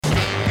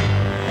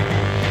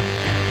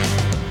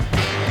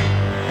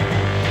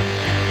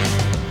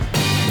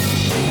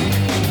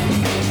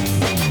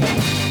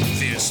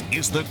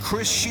The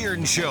Chris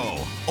Shearn Show,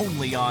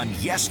 only on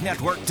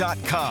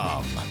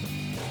YesNetwork.com.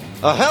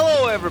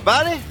 Hello,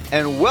 everybody,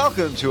 and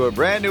welcome to a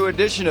brand new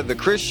edition of The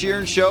Chris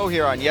Shearn Show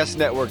here on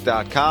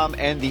YesNetwork.com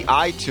and the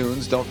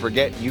iTunes. Don't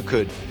forget, you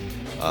could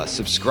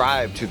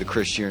subscribe to The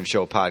Chris Shearn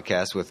Show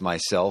podcast with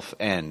myself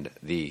and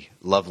the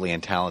lovely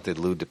and talented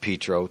Lou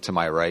DiPietro to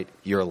my right,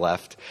 your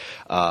left,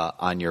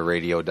 on your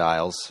radio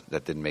dials.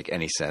 That didn't make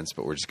any sense,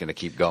 but we're just going to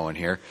keep going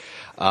here.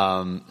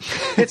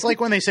 It's like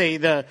when they say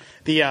the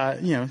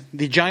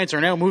Giants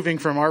are now moving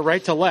from our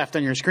right to left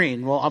on your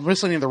screen. Well, I'm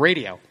listening to the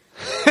radio.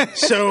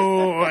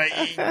 So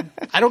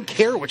I don't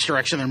care which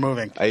direction they're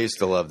moving. I used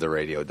to love the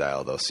radio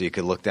dial, though, so you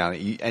could look down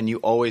and you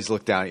always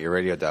look down at your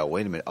radio dial.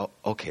 Wait a minute. Oh,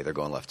 okay, they're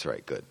going left to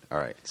right. Good. All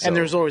right. So, and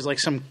there's always like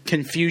some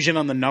confusion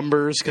on the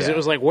numbers because it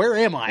was like, where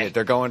am I? Yeah,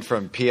 they're going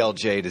from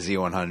PLJ to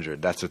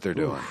Z100. That's what they're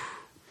doing.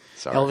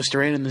 Sorry. Elvis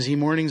Duran and the Z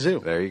Morning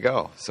Zoo. There you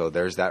go. So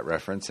there's that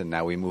reference, and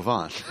now we move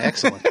on.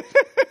 Excellent.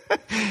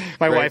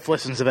 My wife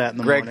listens to that in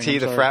the morning. Greg T,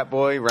 the frat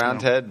boy,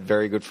 Roundhead,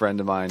 very good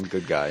friend of mine,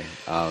 good guy.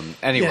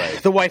 Anyway. Yeah,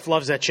 the wife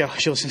loves that show.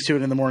 She listens to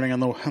it in the morning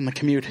on the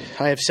commute.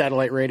 I have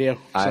satellite radio.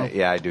 So.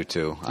 I do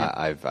too.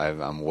 Yeah.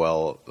 I'm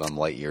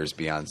light years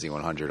beyond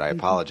Z100. I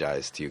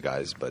apologize to you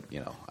guys, but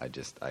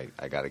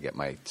I got to get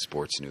my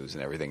sports news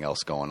and everything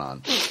else going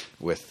on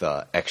with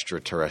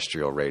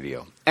extraterrestrial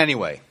radio.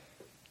 Anyway,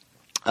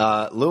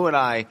 Lou and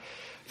I,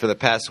 for the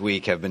past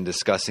week, have been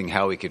discussing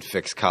how we could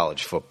fix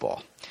college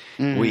football.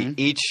 Mm-hmm. We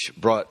each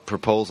brought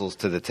proposals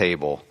to the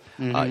table.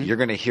 Mm-hmm. You're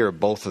going to hear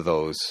both of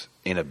those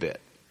in a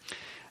bit.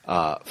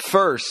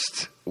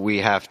 First, we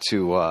have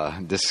to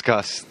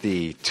discuss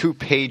the 2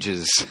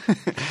 pages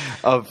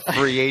of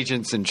free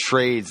agents and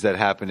trades that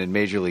happened in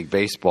Major League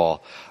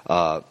Baseball,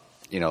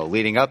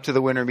 leading up to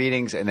the winter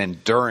meetings and then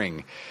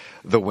during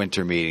the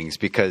winter meetings.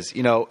 Because,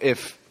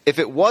 if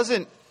it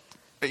wasn't,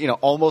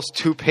 almost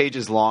 2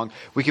 pages long,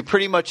 we could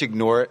pretty much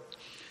ignore it.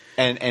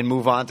 And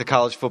move on to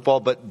college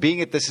football, but being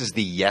that this is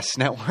the Yes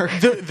Network,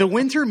 the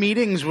winter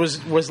meetings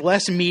was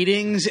less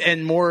meetings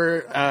and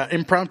more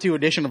impromptu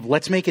edition of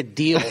Let's Make a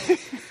Deal,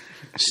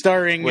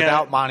 starring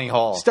without Monty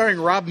Hall,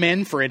 starring Rob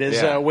Manfred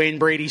as Wayne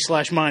Brady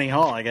 / Monty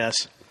Hall, I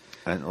guess.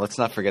 And let's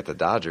not forget the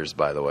Dodgers,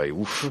 by the way.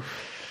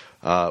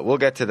 We'll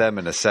get to them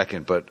in a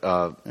second, but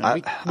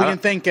we can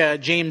thank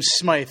James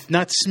Smythe,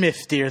 not Smith,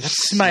 dear.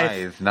 That's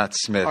Smythe, not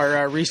Smith.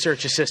 Our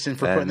research assistant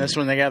for putting this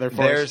one together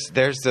for us.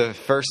 There's the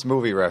first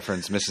movie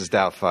reference, Mrs.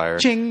 Doubtfire.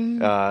 Ching.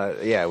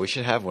 We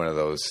should have one of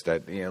those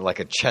that like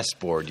a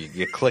chessboard.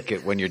 You click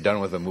it when you're done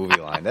with a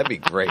movie line. That'd be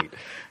great.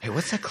 Hey,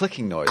 what's that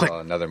clicking noise? Click. Oh,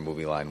 another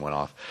movie line went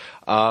off.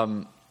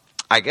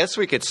 I guess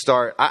we could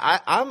start.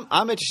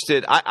 I'm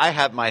interested. I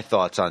have my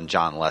thoughts on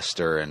John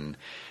Lester and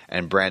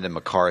Brandon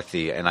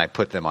McCarthy, and I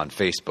put them on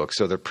Facebook,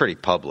 so they're pretty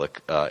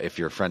public. If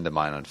you're a friend of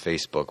mine on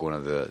Facebook, one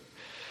of the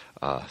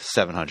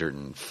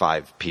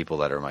 705 people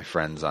that are my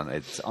friends on,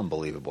 it's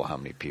unbelievable how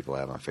many people I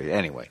have on Facebook.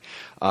 Anyway,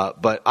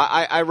 but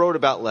I wrote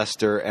about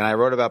Lester, and I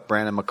wrote about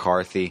Brandon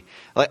McCarthy.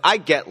 Like, I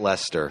get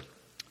Lester,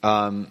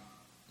 and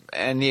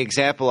the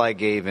example I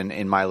gave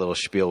in my little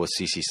spiel was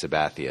CC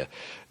Sabathia.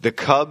 The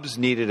Cubs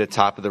needed a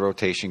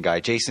top-of-the-rotation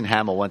guy. Jason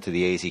Hamill went to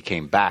the A's. He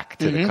came back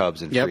to the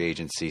Cubs in free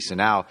agency. So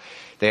now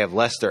they have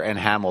Lester and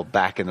Hamill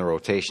back in the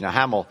rotation. Now,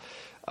 Hamill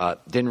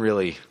didn't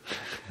really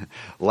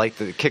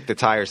kick the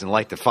tires and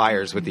light the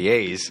fires with the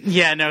A's.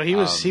 Yeah, no, he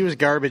was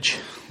garbage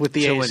with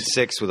the A's.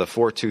 2-6 with a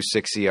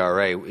 4.26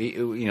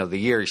 ERA. The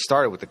year he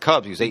started with the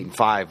Cubs, he was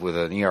 8-5 with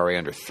an ERA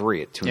under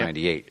 3 at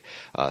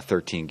 2.98,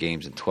 13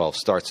 games and 12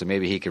 starts. So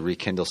maybe he could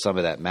rekindle some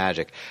of that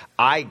magic.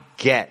 I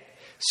get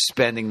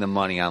spending the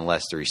money on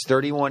Lester. He's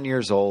 31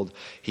 years old.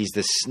 He's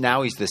the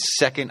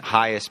second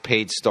highest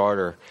paid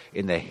starter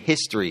in the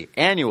history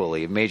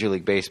annually of Major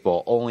League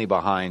Baseball, only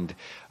behind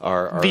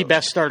the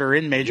best starter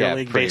in Major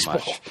League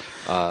Baseball.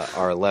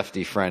 Our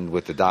lefty friend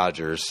with the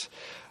Dodgers,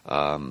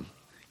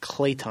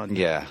 Clayton.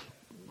 Yeah,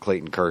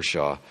 Clayton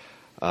Kershaw.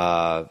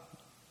 But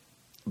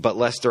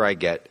Lester I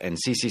get, and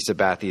CC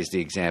Sabathia is the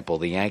example.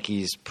 The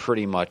Yankees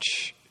pretty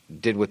much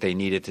did what they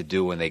needed to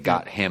do when they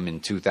got him in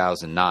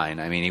 2009.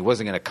 I mean, he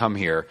wasn't going to come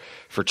here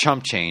for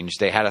chump change.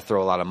 They had to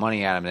throw a lot of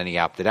money at him, and then he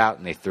opted out,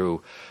 and they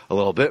threw a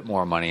little bit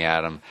more money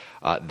at him.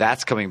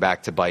 That's coming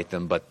back to bite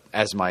them. But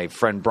as my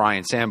friend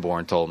Brian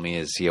Sanborn told me,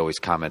 as he always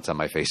comments on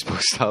my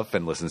Facebook stuff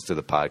and listens to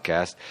the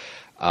podcast,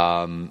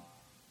 and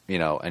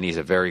he's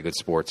a very good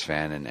sports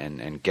fan,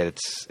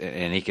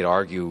 and he could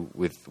argue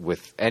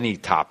with any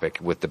topic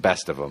with the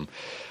best of them.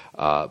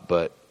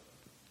 But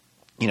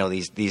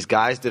these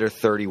guys that are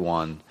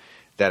 31.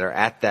 That are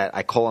at that,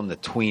 I call them the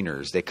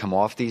tweeners. They come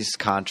off these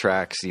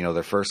contracts,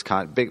 their first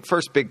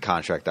big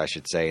contract, I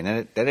should say, and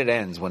then it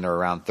ends when they're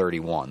around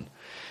 31.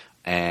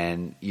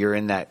 And you're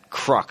in that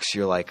crux.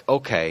 You're like,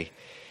 okay,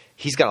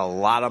 he's got a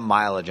lot of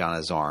mileage on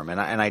his arm.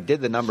 And I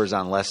did the numbers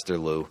on Lester,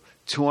 Lou.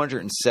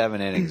 207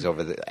 innings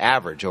over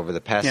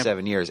the past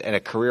 7 years, and a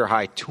career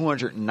high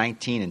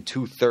 219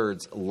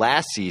 2/3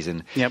 last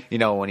season. Yep.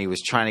 When he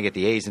was trying to get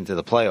the A's into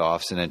the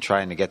playoffs and then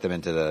trying to get them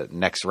into the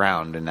next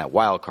round in that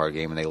wild card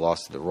game, and they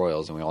lost to the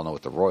Royals, and we all know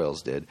what the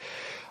Royals did.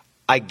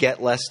 I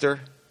get Lester.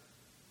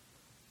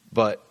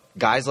 But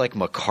guys like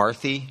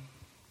McCarthy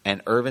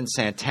and Irvin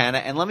Santana,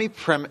 and let me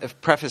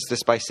preface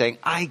this by saying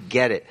I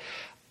get it.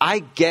 I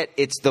get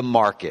it's the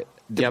market.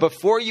 Yep.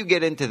 Before you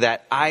get into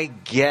that, I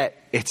get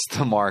it's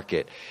the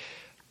market.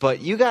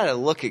 But you got to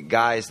look at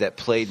guys that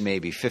played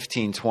maybe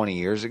 15, 20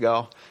 years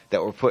ago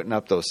that were putting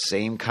up those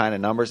same kind of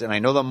numbers. And I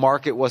know the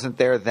market wasn't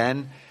there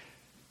then.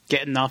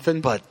 Getting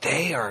nothing. But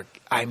they are,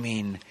 I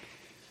mean,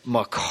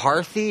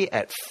 McCarthy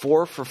at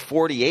 4 for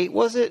 48,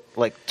 was it?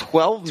 Like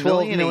 $12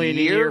 million a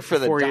year for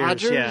the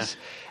Dodgers? Years,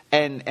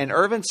 yeah. And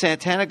Irvin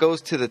Santana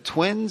goes to the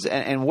Twins.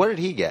 And what did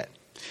he get?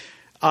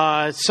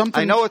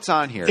 Something. I know it's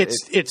on here.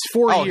 It's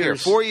 4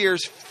 years. Here, 4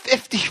 years,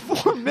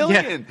 $54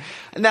 million.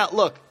 Yeah. Now,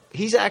 look.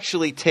 He's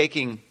actually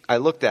taking – I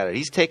looked at it.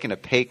 He's taking a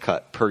pay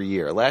cut per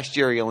year. Last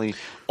year he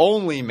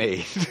only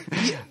made,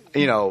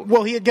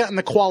 Well, he had gotten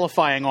the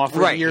qualifying offer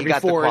the year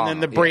before, and then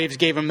the Braves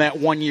gave him that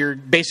 1 year,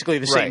 basically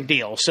the same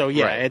deal. So,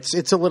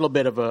 it's a little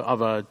bit of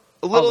a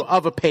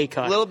pay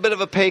cut. A little bit of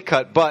a pay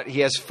cut, but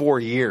he has 4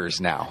 years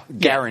now,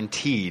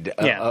 guaranteed,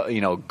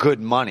 good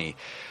money.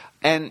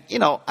 And,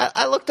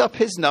 I looked up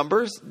his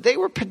numbers. They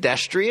were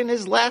pedestrian.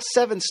 His last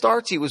 7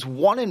 starts, he was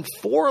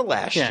 1-4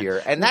 last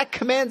year. And that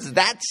commands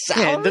that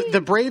salary? Yeah, the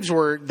Braves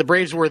were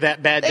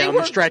that bad down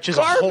the stretch as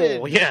a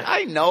whole. Yeah.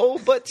 I know,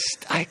 but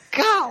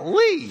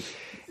golly.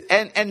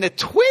 And the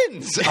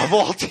Twins, of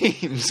all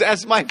teams,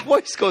 as my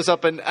voice goes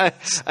up. And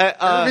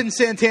Irvin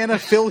Santana,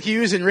 Phil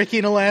Hughes, and Ricky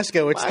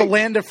Nolasco. It's the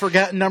land of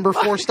forgotten number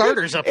 4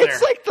 starters up there.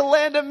 It's like the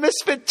land of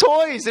misfit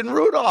toys and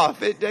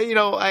Rudolph.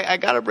 I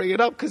got to bring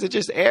it up because it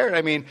just aired.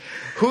 I mean,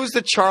 who's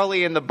the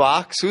Charlie in the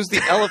box? Who's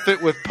the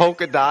elephant with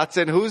polka dots?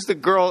 And who's the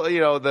girl,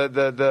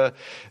 the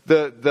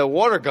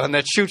water gun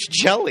that shoots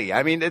jelly?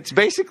 I mean, it's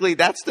basically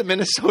that's the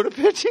Minnesota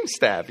pitching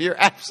staff. You're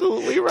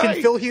absolutely right.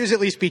 Can Phil Hughes at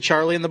least be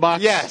Charlie in the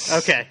box? Yes.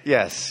 Okay.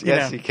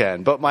 Yes, he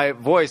can. But my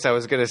voice, I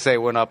was going to say,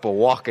 went up a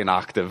walking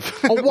octave.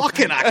 A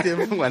walking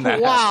octave? When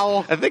that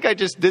wow. happened. I think I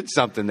just did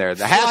something there.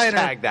 The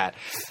hashtag that.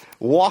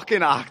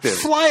 Walking octave.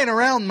 Flying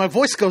around, my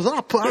voice goes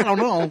up. I don't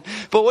know.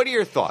 But what are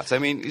your thoughts? I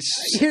mean,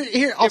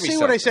 here I'll say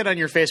what I said on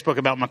your Facebook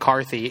about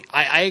McCarthy.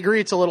 I agree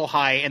it's a little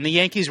high, and the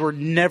Yankees would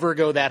never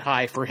go that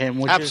high for him.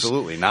 Which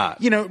absolutely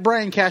not.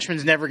 Brian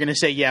Cashman's never going to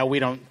say, yeah,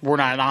 we're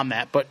not on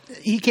that. But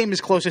he came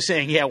as close to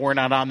saying, yeah, we're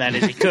not on that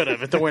as he could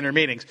have at the winter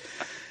meetings.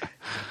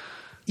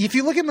 If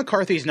you look at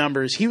McCarthy's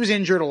numbers, he was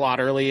injured a lot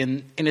early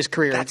in his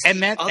career, that's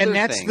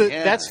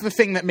the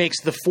thing that makes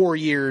the 4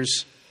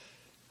 years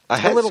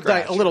a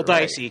little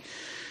dicey.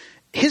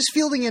 His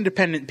fielding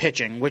independent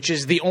pitching, which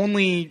is the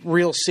only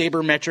real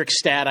sabermetric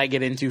stat I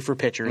get into for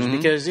pitchers,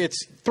 because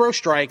it's throw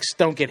strikes,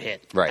 don't get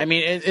hit. Right. I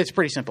mean, it's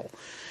pretty simple.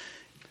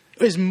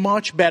 Is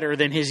much better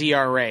than his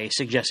ERA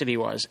suggested he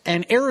was,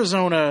 and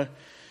Arizona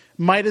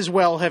might as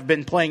well have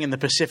been playing in the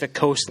Pacific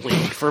Coast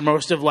League for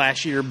most of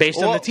last year,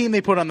 based on the team they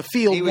put on the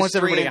field. He was once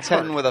everybody got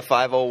hurt. 3-10 with a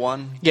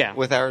 5.01.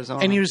 With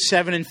Arizona, and he was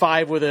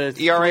 7-5 with a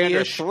ERA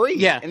under 3.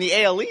 Yeah, in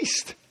the AL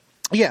East.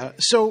 Yeah,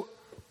 so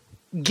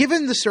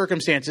given the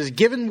circumstances,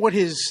 given what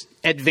his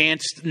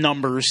advanced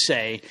numbers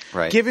say,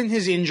 given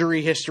his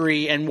injury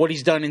history and what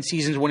he's done in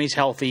seasons when he's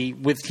healthy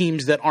with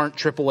teams that aren't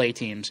AAA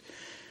teams,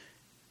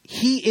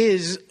 he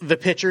is the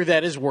pitcher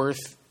that is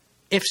worth.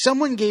 If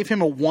someone gave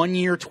him a 1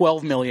 year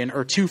 $12 million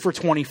or 2 for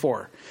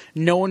 24,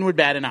 no one would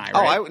bat an eye.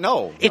 Right?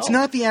 No. It's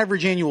not the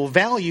average annual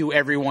value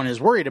everyone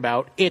is worried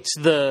about. It's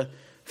the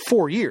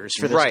 4 years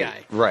for this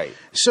guy. Right.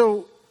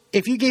 So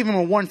if you gave him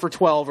a 1 for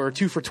 12 or a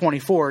 2 for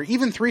 24,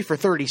 even 3 for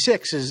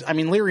 36 is. I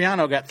mean,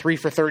 Liriano got 3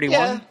 for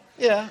 31.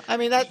 Yeah. I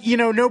mean that.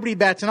 Nobody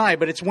bats an eye,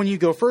 but it's when you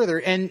go further,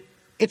 and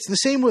it's the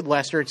same with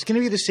Lester. It's going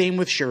to be the same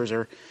with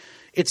Scherzer.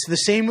 It's the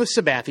same with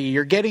Sabathia.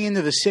 You're getting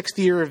into the 6th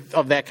year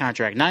of that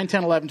contract. 9,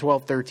 10, 11,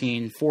 12,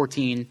 13,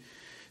 14.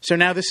 So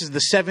now this is the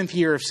 7th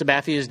year of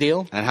Sabathia's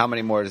deal. And how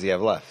many more does he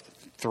have left?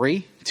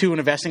 3. 2 in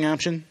a vesting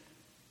option.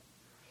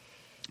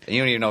 And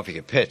you don't even know if he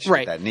can pitch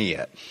with that knee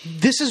yet.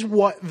 This is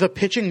what the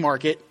pitching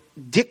market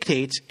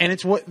dictates, and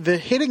it's what the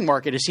hitting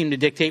market has seemed to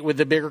dictate with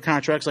the bigger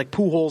contracts like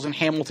Pujols and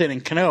Hamilton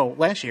and Cano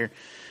last year.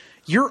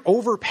 You're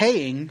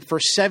overpaying for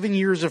 7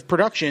 years of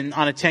production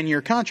on a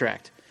 10-year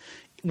contract.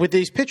 With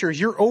these pitchers,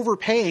 you're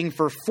overpaying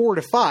for 4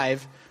 to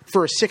 5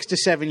 for a 6 to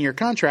 7 year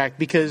contract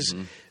because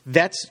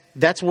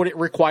that's what it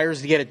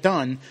requires to get it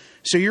done.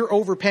 So you're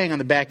overpaying on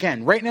the back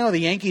end. Right now, the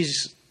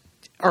Yankees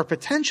are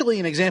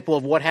potentially an example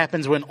of what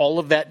happens when all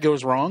of that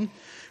goes wrong.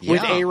 Yeah.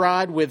 With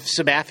A-Rod, with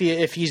Sabathia,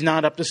 if he's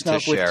not up to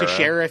snuff, with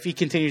Teixeira, if he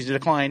continues to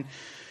decline.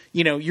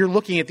 You're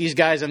looking at these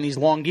guys on these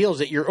long deals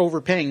that you're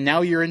overpaying.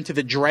 Now you're into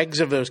the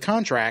dregs of those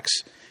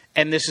contracts.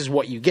 And this is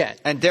what you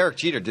get. And Derek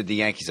Jeter did the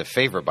Yankees a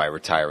favor by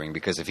retiring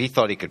because if he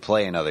thought he could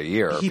play another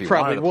year, or if he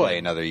wanted to play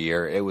another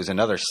year, it was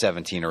another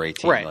 17 or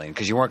 18 million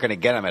because you weren't going to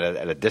get him at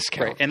a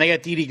discount. Right. And they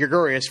got Didi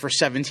Gregorius for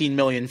 $17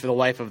 million for the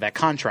life of that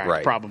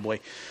contract,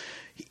 probably.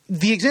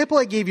 The example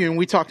I gave you, and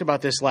we talked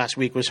about this last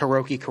week, was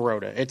Hiroki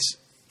Kuroda.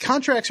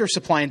 Contracts are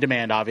supply and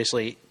demand,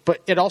 obviously,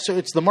 but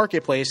it's the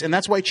marketplace, and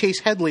that's why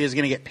Chase Headley is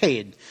going to get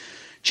paid.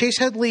 Chase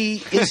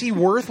Headley, is he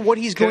worth what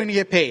he's going to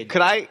get paid?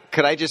 Could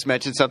I just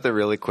mention something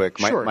really quick?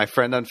 Sure. My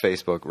friend on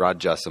Facebook, Rod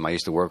Justin, I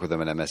used to work with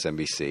him at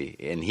MSNBC,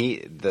 and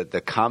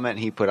the comment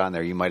he put on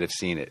there, you might have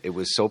seen it. It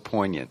was so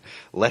poignant.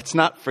 Let's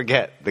not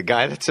forget the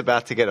guy that's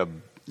about to get a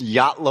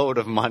yacht load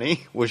of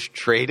money was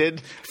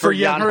traded for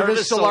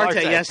Yangervis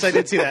Solarte. Yes, I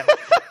did see that.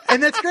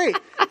 And that's great.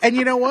 And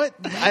you know what?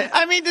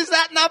 I mean, does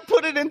that not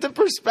put it into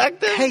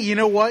perspective? Hey, you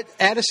know what?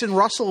 Addison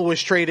Russell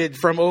was traded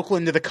from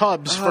Oakland to the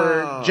Cubs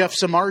for Jeff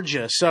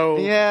Samardzija. So,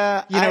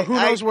 yeah, who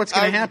knows what's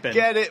going to happen? I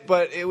get it,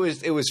 but it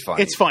was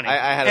funny. It's funny.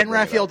 And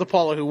Rafael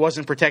DePaula, who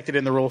wasn't protected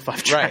in the Rule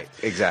 5 draft. Right,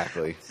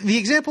 exactly. The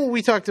example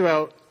we talked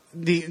about,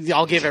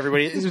 I'll give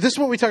everybody. This is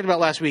what we talked about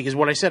last week, is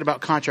what I said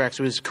about contracts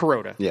was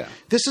Kuroda. Yeah.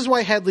 This is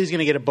why Headley's going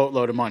to get a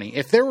boatload of money.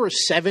 If there were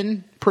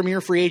 7 premier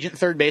free agent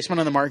third basemen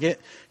on the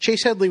market,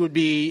 Chase Headley would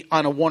be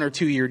on a 1 or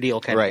 2 year deal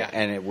kind of guy. Right,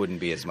 and it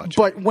wouldn't be as much.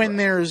 But when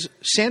there's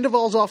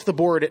Sandoval's off the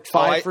board at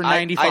 5 for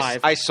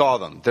 95. I saw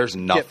them. There's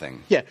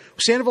nothing. Yeah.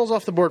 Sandoval's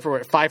off the board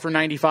for 5 for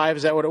 95.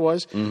 Is that what it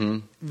was?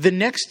 Mm-hmm.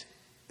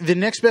 The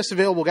next best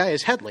available guy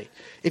is Headley.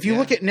 If you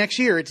look at next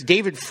year, it's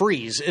David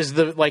Freese is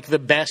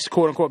the best,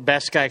 quote unquote,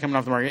 best guy coming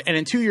off the market, and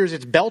in 2 years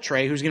it's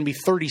Beltre, who's going to be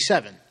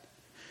 37.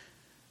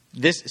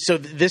 This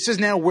is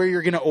now where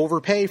you're going to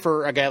overpay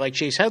for a guy like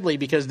Chase Headley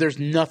because there's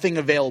nothing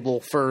available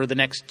for the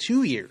next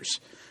 2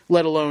 years,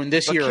 let alone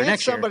this year or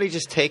next year. Can't somebody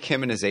just take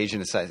him and his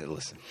agent aside and say,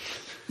 listen?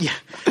 Yeah,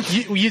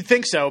 you'd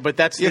think so, but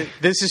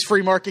this is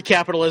free market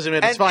capitalism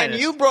at its finest.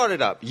 And you brought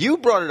it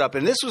up,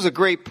 and this was a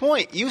great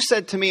point. You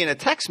said to me in a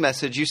text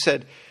message, you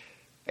said,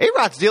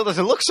 A-Rod's deal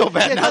doesn't look so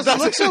bad now. It doesn't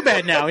look so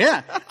bad now,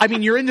 yeah. I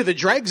mean, you're into the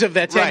dregs of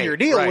that 10-year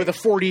deal with a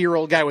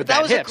 40-year-old guy with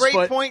bad hips. That was a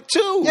great point,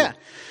 too. Yeah.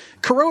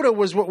 Kuroda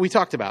was what we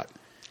talked about.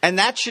 And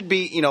that should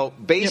be,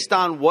 based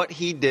on what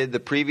he did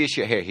the previous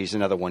year. Here, here's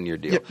another 1 year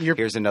deal.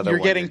 Here's another 1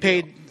 year deal. You're getting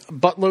paid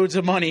buttloads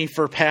of money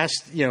for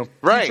past,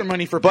 future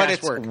money for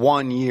past work. But it's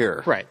 1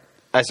 year. Right.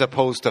 As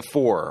opposed to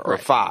 4 or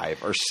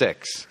 5 or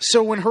 6.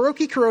 So when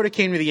Hiroki Kuroda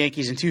came to the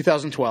Yankees in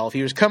 2012,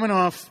 he was coming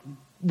off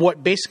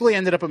what basically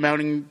ended up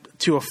amounting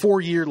to a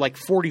 4-year, like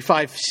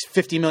 $45,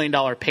 $50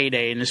 million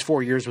payday in his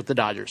 4 years with the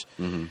Dodgers.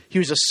 Mm-hmm. He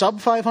was a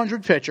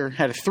sub-500 pitcher,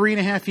 had a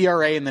 3.5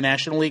 ERA in the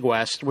National League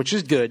West, which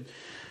is good.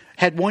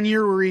 Had 1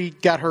 year where he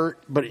got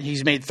hurt, but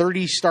he's made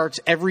 30 starts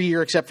every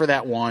year except for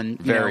that one.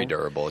 Very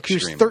durable,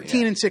 extremely. He was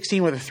 13 and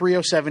 16 with a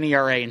 3.07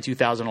 ERA in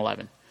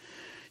 2011.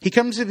 He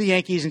comes to the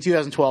Yankees in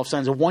 2012,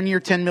 signs a 1 year,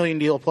 $10 million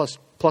deal plus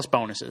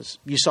bonuses.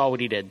 You saw what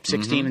he did: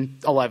 16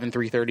 and 11,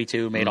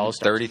 332, made all his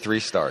starts. 33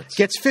 starts.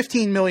 Gets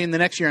 $15 million the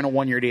next year on a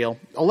 1 year deal.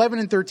 11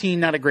 and 13,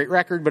 not a great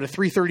record, but a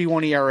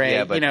 3.31 ERA.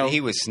 Yeah, but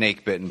he was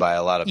snake bitten by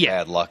a lot of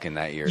bad luck in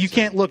that year. You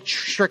can't look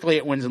strictly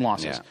at wins and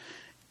losses. Yeah.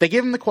 They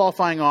give him the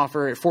qualifying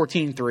offer at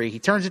 14-3. He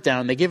turns it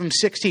down. They give him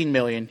 $16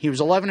 million. He was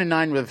 11 and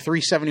 9 with a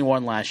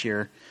 3.71 last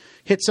year.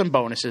 Hit some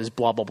bonuses.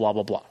 Blah blah blah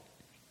blah blah.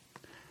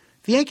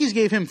 The Yankees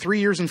gave him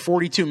 3 years and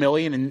 $42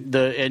 million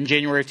in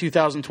January of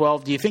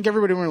 2012. Do you think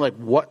everybody would be like,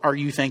 "What are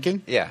you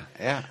thinking?" Yeah.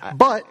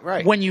 But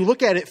when you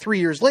look at it 3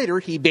 years later,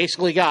 he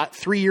basically got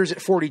 3 years at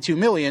 $42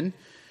 million,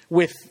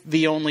 with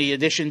the only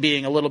addition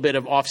being a little bit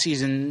of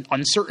off-season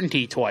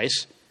uncertainty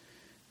twice.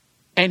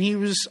 And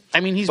he's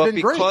been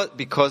great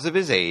because of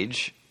his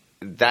age.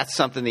 That's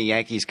something the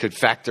Yankees could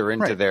factor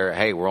into their,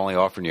 hey, we're only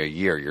offering you a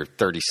year. You're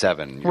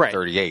 37, you're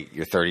 38,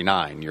 you're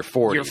 39, you're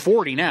 40. You're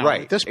 40 now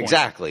at this point.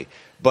 Exactly.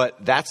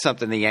 But that's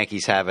something the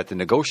Yankees have at the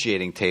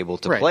negotiating table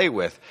to play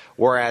with.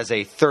 Whereas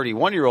a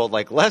 31-year-old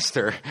like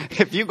Lester,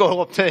 if you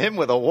go up to him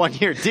with a 1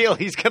 year deal,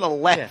 he's going to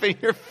laugh in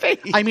your face.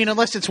 I mean,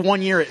 unless it's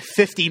 1 year at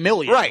 $50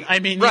 million. Right. I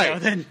mean,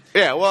 then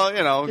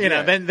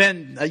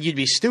then you'd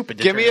be stupid.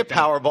 Give me a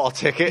Powerball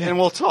ticket and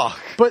we'll talk.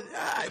 But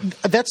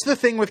that's the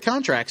thing with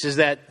contracts is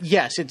that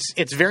yes,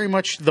 it's very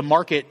much the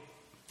market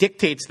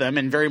dictates them,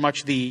 and very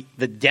much the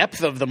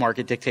depth of the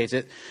market dictates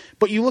it.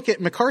 But you look at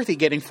McCarthy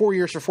getting 4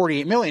 years for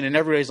 $48 million, and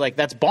everybody's like,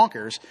 that's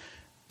bonkers.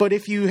 But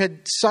if you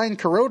had signed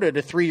Kuroda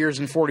to 3 years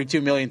and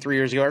 $42 million 3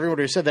 years ago,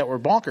 everybody would have said that were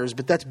bonkers.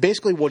 But that's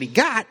basically what he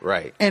got,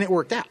 and it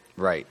worked out.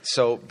 Right.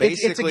 So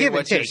basically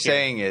what you're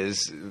saying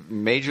is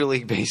Major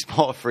League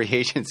Baseball free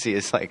agency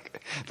is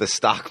like the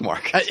stock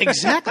market.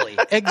 Exactly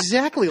like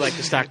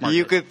the stock market.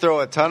 You could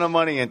throw a ton of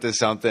money into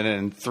something,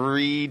 and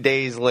 3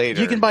 days later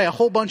you can buy a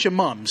whole bunch of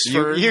mums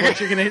for what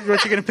you're going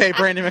to pay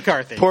Brandon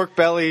McCarthy. Pork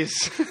bellies,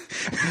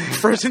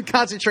 frozen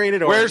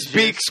concentrated orange. Where's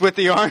Beaks with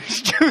the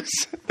orange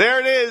juice?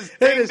 There it is.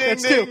 Ding,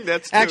 That's ding. two.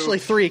 That's two. Actually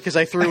 3 because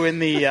I threw in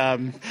the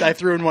I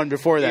threw in one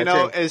before that.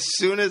 Too. As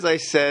soon as I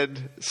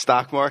said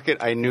stock market,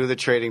 I knew the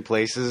trading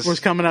places was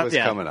coming up.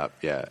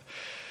 Yeah.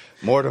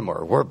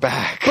 Mortimer, we're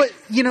back. But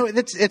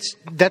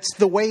that's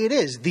the way it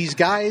is. These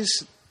guys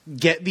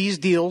get these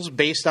deals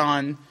based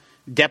on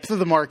depth of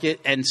the market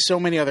and so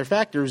many other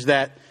factors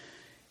that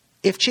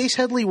if Chase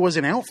Headley was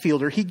an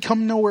outfielder, he'd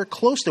come nowhere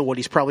close to what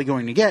he's probably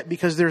going to get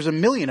because there's a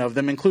million of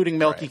them, including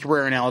Melky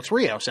Cabrera and Alex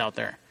Rios out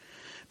there.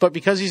 But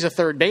because he's a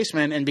third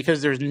baseman and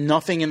because there's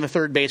nothing in the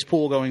third base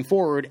pool going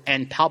forward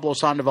and Pablo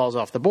Sandoval's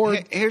off the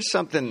board, here's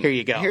something. Here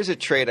you go. Here's a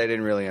trade I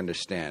didn't really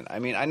understand. I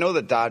mean, I know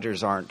the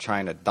Dodgers aren't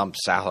trying to dump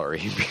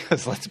salary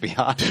because, let's be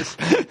honest,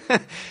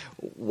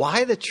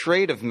 why the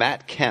trade of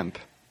Matt Kemp?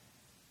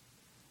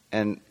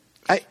 And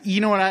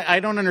you know what?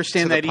 I don't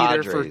understand that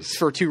either Padres.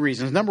 for two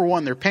reasons. Number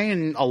one, they're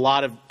paying a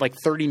lot of like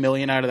 $30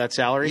 million out of that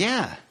salary.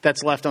 Yeah,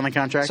 that's left on the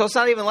contract. So it's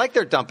not even like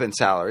they're dumping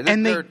salary.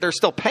 They're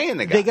still paying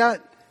the guy.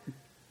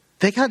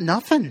 They got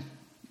nothing.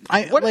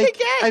 What did they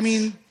get? I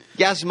mean,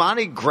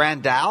 Yasmani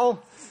Grandal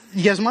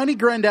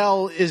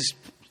is,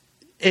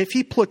 if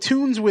he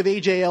platoons with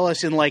A.J.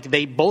 Ellis and like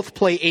they both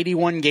play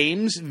 81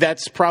 games,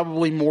 that's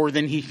probably more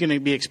than he's going to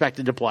be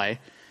expected to play.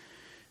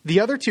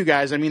 The other two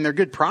guys, I mean, they're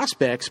good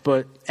prospects,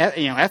 but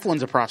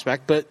Eflin's a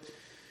prospect, but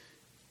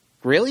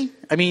really?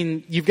 I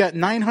mean, you've got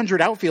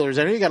 900 outfielders.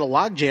 I know you got a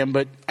logjam,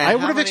 but I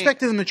would have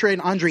expected them to trade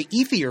Andre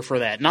Ethier for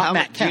that, not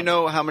Matt Kemp. Do you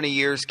know how many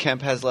years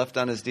Kemp has left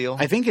on his deal?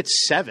 I think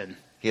it's 7.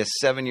 He has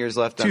 7 years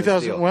left on his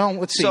deal. Well,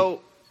 let's see.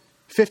 So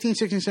 15,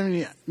 16,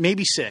 17,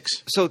 maybe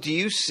 6. So do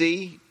you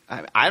see –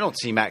 I don't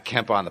see Matt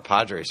Kemp on the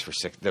Padres for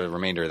the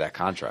remainder of that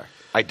contract.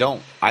 I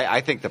don't.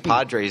 I think the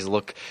Padres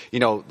look –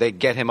 they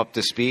get him up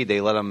to speed.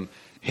 They let him –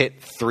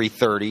 hit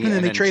 330 and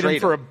then they trade him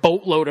for a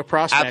boatload of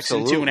prospects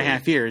in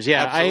 2.5 years.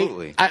 Yeah,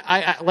 absolutely.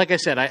 I like I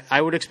said,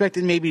 I would expect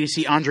maybe to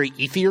see Andre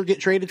Ethier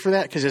get traded for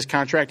that because his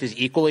contract is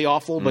equally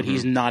awful, but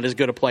he's not as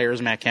good a player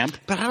as Matt Kemp.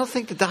 But I don't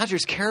think the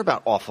Dodgers care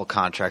about awful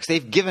contracts.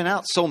 They've given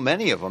out so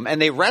many of them,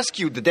 and they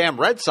rescued the damn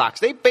Red Sox.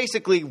 They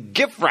basically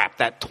gift wrapped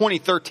that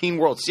 2013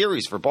 World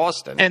Series for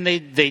Boston. And they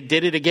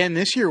did it again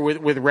this year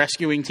with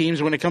rescuing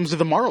teams when it comes to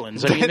the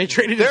Marlins. I mean, they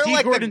traded They're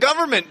like Gordon. The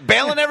government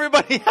bailing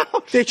everybody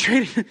out. They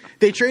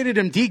traded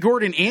him D.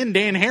 Gordon and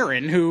Dan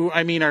Herron, who,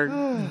 I mean, are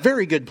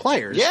very good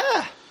players.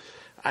 Yeah.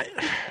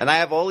 And I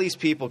have all these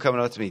people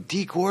coming up to me,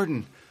 D.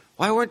 Gordon,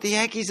 why weren't the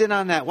Yankees in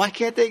on that? Why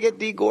can't they get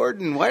D.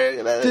 Gordon?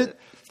 The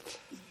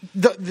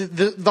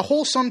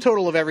whole sum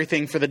total of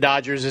everything for the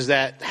Dodgers is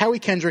that Howie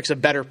Kendrick's a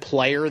better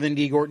player than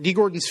D. Gordon. D.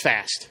 Gordon's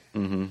fast.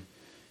 Mm-hmm.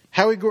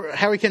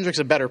 Howie Kendrick's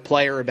a better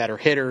player, a better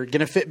hitter, going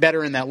to fit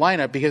better in that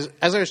lineup because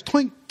as I was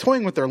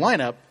toying with their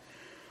lineup,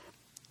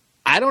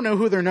 I don't know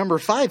who their number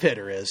 5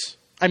 hitter is.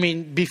 I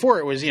mean, before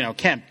it was,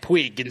 Kemp,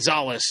 Puig,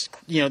 Gonzalez,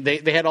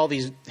 they had all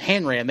these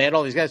Hanran, they had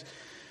all these guys.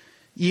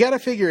 You got to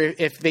figure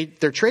if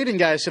they're trading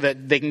guys so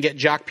that they can get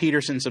Jock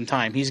Peterson some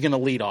time. He's going to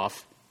lead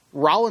off.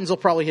 Rollins will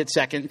probably hit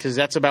second because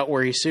that's about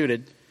where he's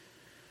suited.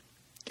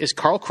 Is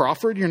Carl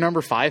Crawford your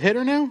number 5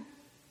 hitter now?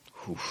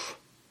 Oof.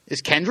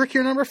 Is Kendrick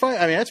your number 5?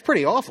 I mean, that's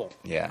pretty awful.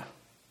 Yeah.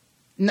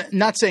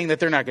 Not saying that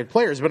they're not good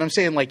players, but I'm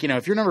saying,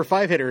 if your number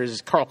 5 hitter is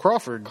Carl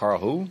Crawford. Carl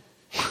who?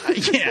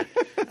 Yeah.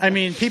 I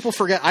mean, people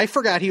forget. I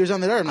forgot he was on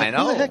the Dodgers. I'm like,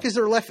 who the heck is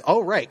their left?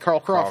 Oh, right, Carl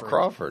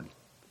Crawford.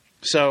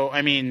 So,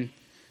 I mean,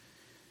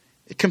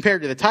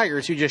 compared to the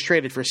Tigers, who just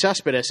traded for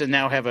Cespedes and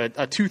now have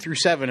a 2 through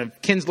 7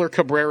 of Kinsler,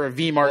 Cabrera,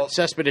 V-Mart,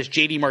 Cespedes,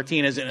 J.D.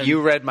 Martinez, and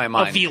you read my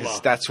mind. Avila.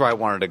 That's where I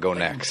wanted to go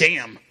next.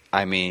 Damn.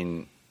 I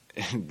mean,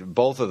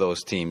 both of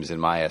those teams, in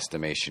my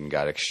estimation,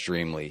 got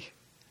extremely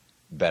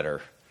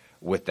better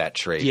with that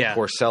trade. Yeah.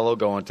 Porcello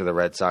going to the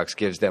Red Sox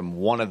gives them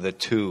one of the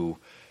 2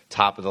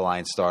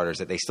 top-of-the-line starters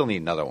that they still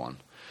need another one.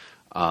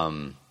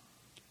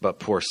 But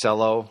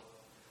Porcello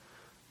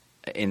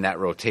in that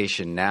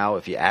rotation now,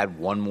 if you add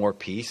one more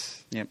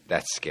piece,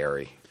 that's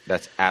scary.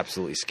 That's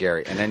absolutely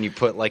scary. And then you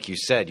put, like you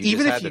said,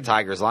 just had the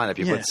Tigers lineup.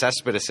 You put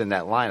Cespedes in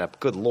that lineup.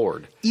 Good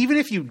Lord. Even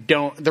if you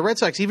don't, the Red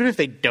Sox, even if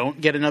they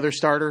don't get another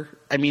starter,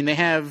 I mean, they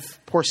have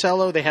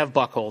Porcello, they have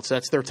Buchholz.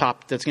 That's their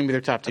top. That's going to be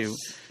their top 2.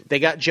 They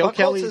got Joe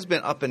Kelly. Buchholz has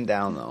been up and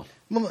down, though.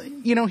 Well,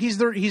 he's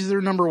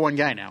their number 1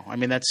 guy now. I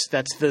mean, that's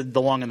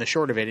the long and the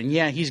short of it. And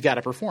he's got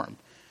to perform.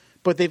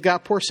 But they've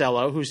got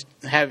Porcello,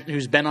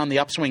 who's been on the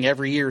upswing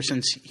every year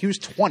since he was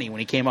 20 when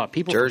he came up.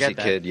 People Jersey forget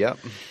that. kid, yep.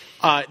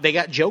 They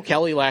got Joe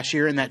Kelly last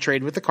year in that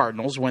trade with the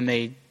Cardinals when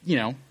they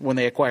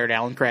acquired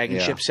Alan Craig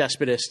and shipped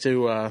Cespedes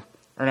to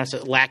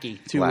Lackey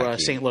to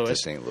St. Louis. To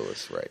St.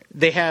 Louis, right?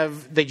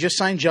 They just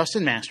signed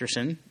Justin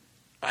Masterson.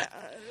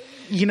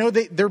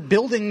 They're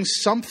building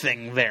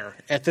something there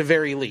at the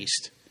very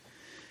least.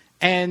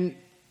 And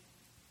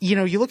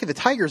you look at the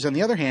Tigers on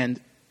the other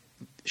hand.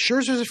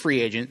 Scherzer's a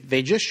free agent.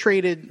 They just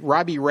traded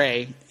Robbie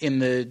Ray in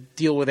the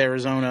deal with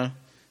Arizona,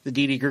 the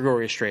Didi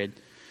Gregorius trade.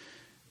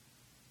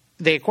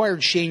 They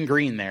acquired Shane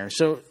Green there.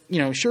 So,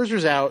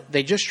 Scherzer's out.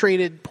 They just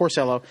traded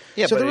Porcello.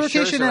 Yeah, so but the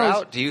rotation Scherzer now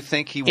out, do you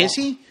think he won't? Is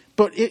he?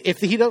 But if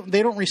they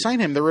don't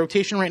re-sign him, the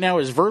rotation right now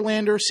is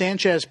Verlander,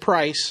 Sanchez,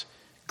 Price,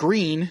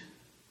 Green.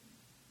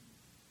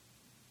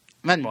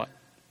 Then what?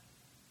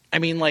 I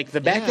mean,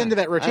 the back end of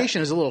that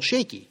rotation is a little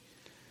shaky.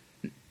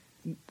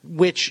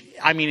 Which,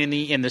 I mean,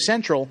 in the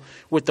Central,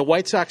 with the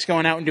White Sox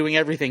going out and doing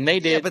everything they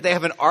did. Yeah, but they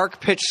have an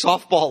arc pitch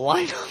softball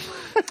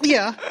lineup.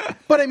 Yeah,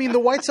 but I mean, the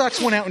White Sox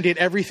went out and did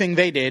everything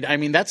they did. I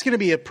mean, that's going to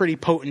be a pretty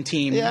potent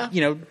team. Yeah.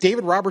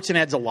 David Robertson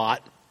adds a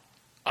lot.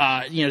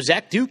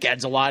 Zach Duke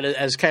adds a lot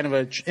as kind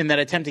of in that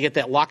attempt to get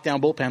that lockdown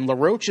bullpen.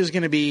 LaRoche is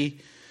going to be.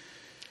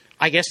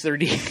 I guess they're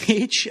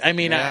DH. I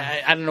mean,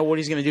 Yeah. I don't know what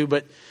he's going to do,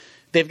 but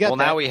they've got. Well,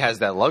 now he has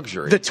that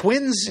luxury. The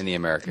Twins in the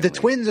American League.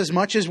 League. Twins, as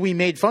much as we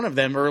made fun of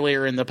them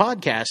earlier in the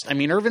podcast, I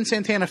mean, Irvin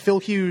Santana, Phil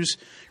Hughes,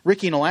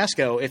 Ricky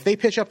Nolasco, if they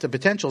pitch up to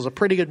potential, is a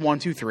pretty good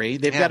 1-2-3.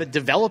 They've got a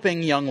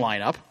developing young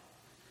lineup.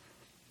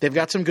 They've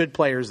got some good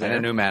players there. And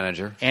a new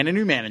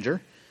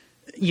manager.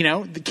 You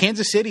know, the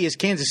Kansas City is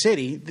Kansas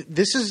City.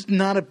 This is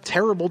not a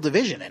terrible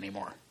division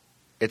anymore.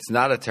 It's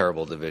not a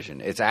terrible division.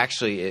 It's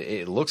actually,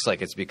 it looks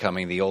like it's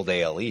becoming the old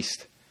AL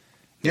East.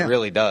 It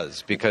really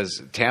does.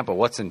 Because Tampa,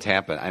 what's in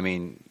Tampa? I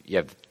mean, you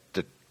have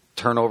the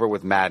turnover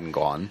with Madden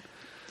gone.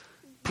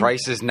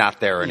 Price is not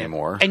there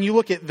anymore. And you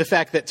look at the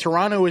fact that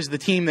Toronto is the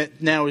team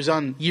that now is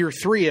on year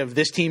 3 of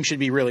this team should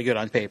be really good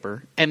on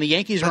paper. And the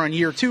Yankees are on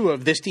year 2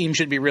 of this team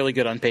should be really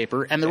good on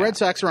paper. And the Red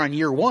Sox are on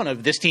year 1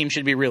 of this team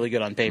should be really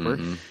good on paper.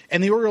 Mm-hmm.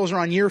 And the Orioles are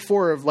on year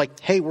 4 of like,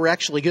 hey, we're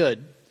actually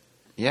good.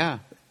 Yeah.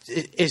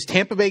 Is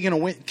Tampa Bay going to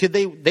win? Could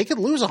they could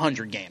lose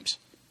 100 games.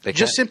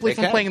 Just simply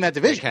from playing in that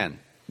division. They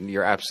can.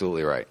 You're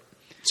absolutely right.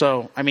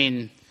 So, I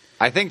mean,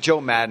 I think Joe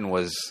Madden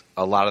was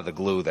a lot of the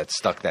glue that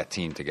stuck that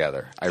team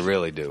together. I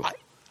really do.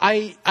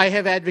 I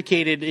have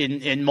advocated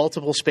in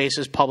multiple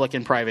spaces, public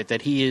and private,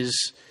 that he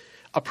is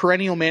a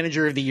perennial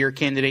manager of the year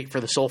candidate for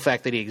the sole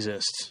fact that he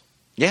exists.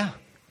 Yeah.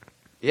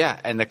 Yeah,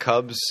 and the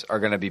Cubs are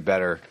going to be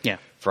better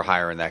for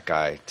hiring that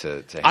guy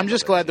to I'm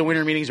just glad the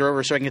winter meetings are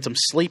over so I can get some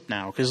sleep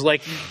now. Because,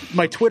 like,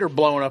 my Twitter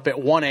blowing up at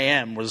 1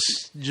 a.m.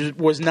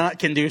 was not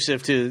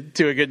conducive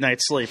to a good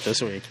night's sleep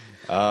this week.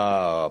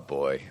 Oh,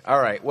 boy. All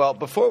right. Well,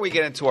 before we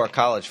get into our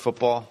college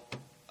football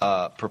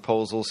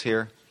proposals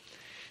here,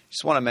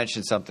 just want to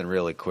mention something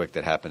really quick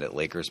that happened at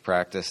Lakers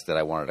practice that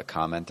I wanted to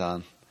comment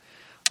on.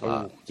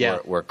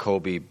 Where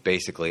Kobe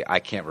basically,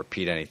 I can't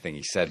repeat anything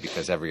he said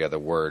because every other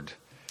word.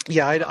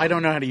 Yeah, I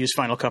don't know how to use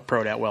Final Cut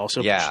Pro that well,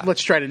 so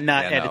let's try to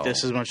not edit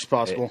this as much as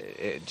possible.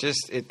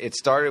 It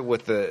started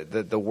with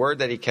the word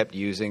that he kept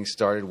using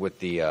started with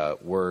the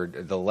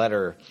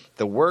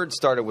word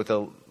started with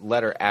a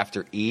letter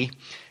after E,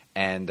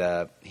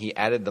 and he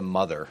added the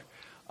mother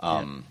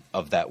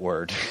of that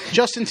word.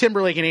 Justin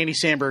Timberlake and Andy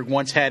Samberg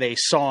once had a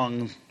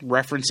song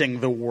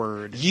referencing the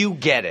word. You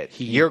get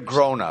it. You're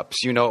grown-ups.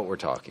 You know what we're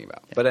talking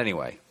about. Yeah. But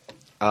anyway,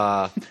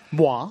 a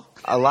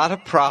lot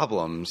of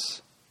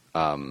problems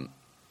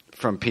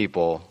from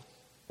people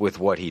with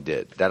what he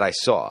did that I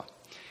saw.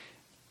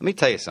 Let me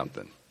tell you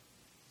something.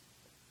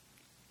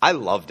 I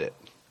loved it.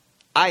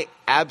 I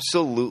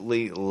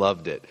absolutely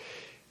loved it.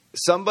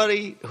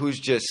 Somebody who's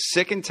just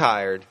sick and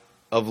tired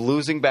of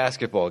losing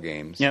basketball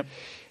games. Yep.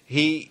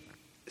 He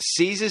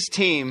sees his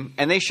team,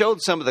 and they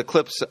showed some of the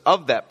clips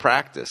of that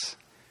practice,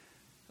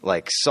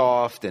 like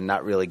soft and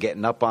not really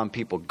getting up on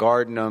people,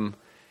 guarding them,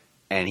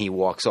 and he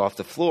walks off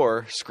the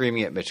floor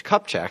screaming at Mitch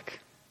Kupchak,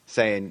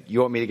 saying, "You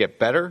want me to get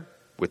better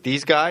with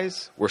these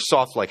guys? We're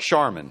soft like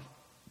Shearn,"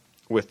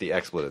 with the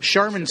expletive.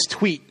 Shearman's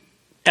tweet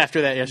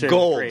after that yesterday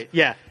Gold. was great.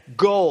 Yeah.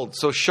 Gold.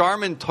 So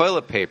Shearn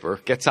toilet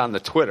paper gets on the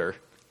Twitter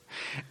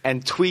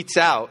and tweets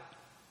out,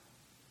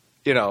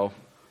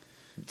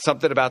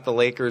 something about the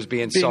Lakers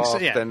being soft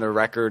and the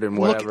record and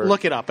whatever.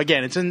 Look it up.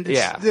 Again,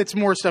 it's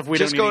more stuff we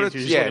don't need to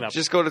do.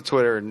 Just go to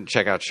Twitter and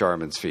check out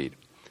Shearn's feed.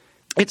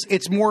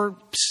 It's more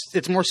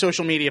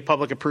social media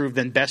public approved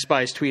than Best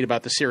Buy's tweet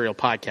about the Serial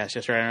podcast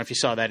yesterday. I don't know if you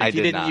saw that. If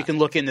you didn't, you can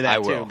look into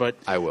that too. But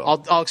I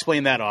will. I'll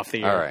explain that off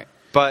the air. All right.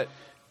 But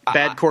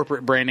bad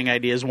corporate branding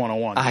ideas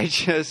 101.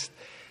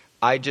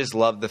 I just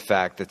love the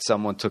fact that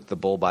someone took the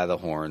bull by the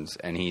horns,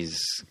 and he's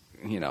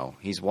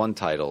won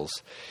titles.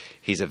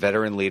 He's a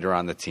veteran leader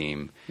on the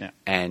team. Yeah.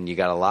 And you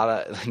got a lot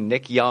of –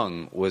 Nick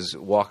Young was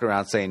walking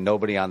around saying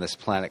nobody on this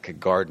planet could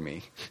guard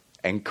me.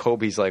 And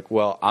Kobe's like,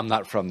 well, I'm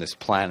not from this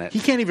planet. He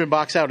can't even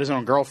box out his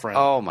own girlfriend.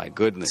 Oh, my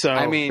goodness. So,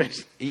 I mean,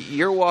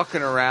 you're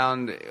walking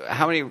around –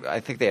 how many –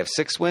 I think they have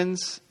 6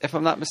 wins, if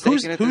I'm not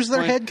mistaken. Who's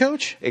their head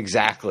coach?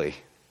 Exactly.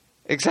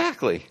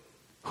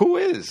 Who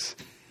is?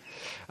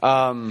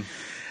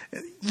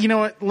 You know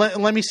what?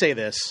 Let me say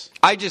this.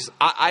 I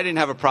didn't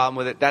have a problem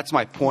with it. That's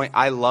my point.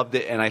 I loved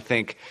it, and I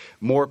think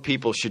more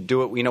people should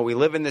do it. We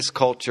live in this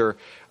culture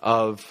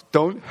of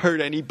don't hurt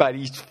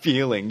anybody's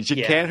feelings.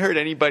 You can't hurt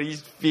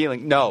anybody's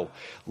feelings. No.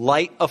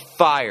 Light a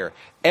fire.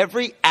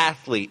 Every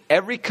athlete,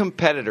 every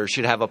competitor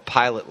should have a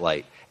pilot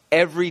light.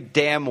 Every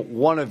damn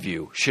one of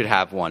you should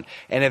have one.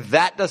 And if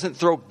that doesn't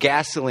throw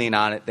gasoline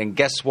on it, then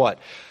guess what?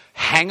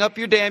 Hang up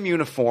your damn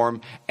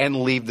uniform and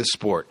leave the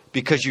sport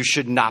because you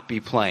should not be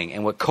playing.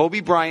 And what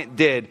Kobe Bryant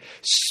did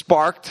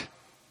sparked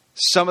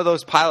some of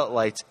those pilot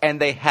lights,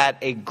 and they had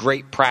a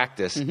great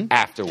practice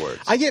afterwards.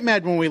 I get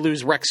mad when we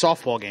lose rec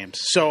softball games.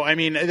 So, I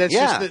mean, that's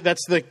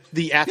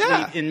the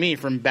athlete in me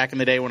from back in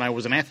the day when I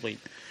was an athlete.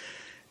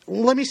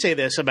 Let me say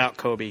this about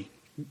Kobe.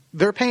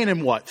 They're paying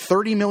him, what,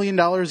 $30 million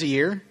a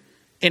year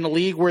in a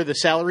league where the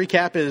salary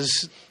cap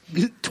is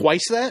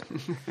twice that?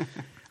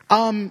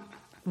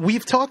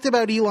 We've talked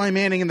about Eli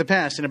Manning in the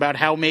past and about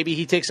how maybe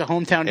he takes a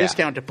hometown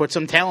discount to put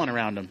some talent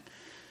around him.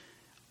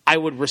 I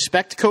would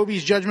respect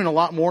Kobe's judgment a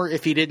lot more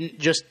if he didn't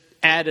just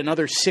add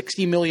another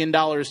 $60 million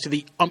to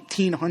the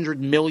 $1,800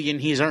 million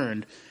he's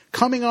earned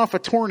coming off a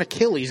torn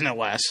Achilles, no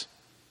less,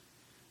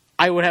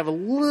 I would have a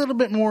little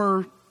bit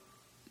more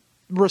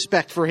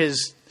respect for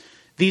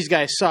these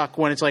guys suck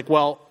when it's like,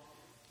 well,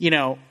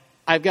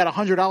 I've got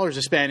 $100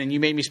 to spend and you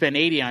made me spend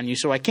 $80 on you,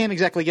 so I can't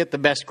exactly get the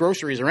best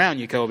groceries around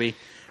you, Kobe.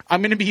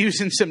 I'm going to be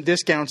using some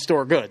discount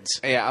store goods.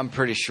 Yeah, I'm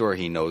pretty sure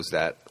he knows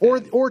that.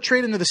 Or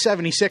trade into the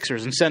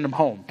 76ers and send them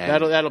home.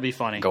 That'll be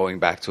funny. Going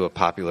back to a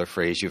popular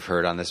phrase you've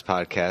heard on this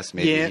podcast,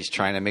 maybe he's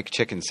trying to make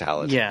chicken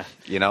salad. Yeah.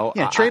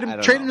 Yeah, trade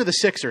him to the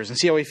Sixers and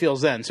see how he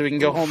feels then, so he can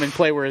go home and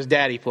play where his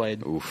daddy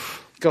played.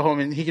 Oof. Go home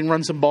and he can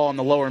run some ball in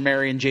the Lower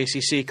Marion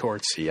JCC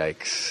courts.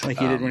 Yikes. Like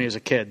he did when he was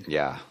a kid.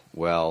 Yeah,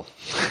 well...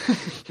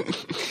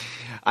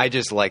 I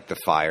just like the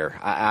fire.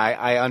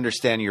 I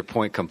understand your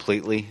point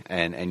completely,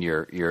 and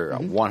you're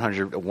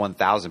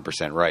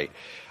 1,000% right.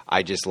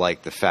 I just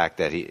like the fact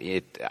that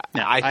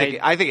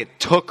I think it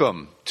took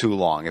him too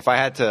long. If I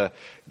had to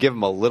give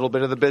him a little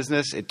bit of the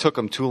business, it took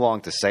him too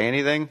long to say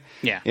anything.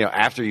 Yeah.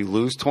 After you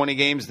lose 20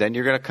 games, then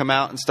you're going to come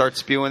out and start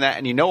spewing that,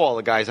 and all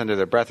the guys under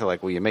their breath are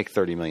like, "Well, you make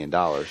 $30 million."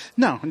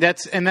 No,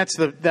 that's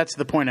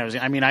the point I was.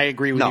 I mean, I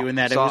agree with you in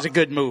that it was a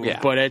good move,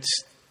 but it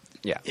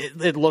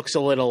looks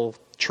a little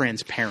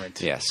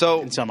transparent. Yeah.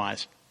 So in some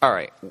eyes. All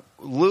right,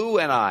 Lou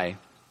and I.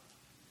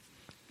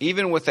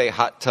 Even with a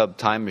hot tub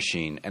time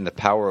machine and the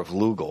power of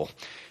Lugal,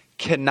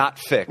 cannot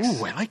fix.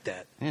 Ooh, I like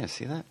that. Yeah,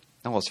 see that?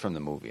 That was from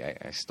the movie.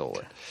 I stole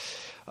it.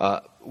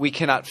 We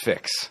cannot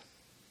fix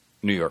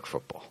New York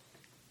football.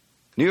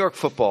 New York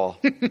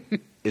football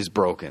is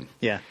broken.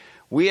 Yeah.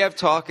 We have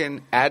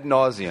talking ad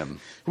nauseum.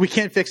 We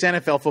can't fix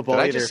NFL football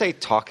Did either. I just say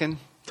talking?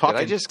 Talking.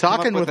 Did I just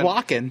talking with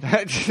walking.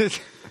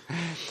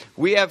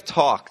 We have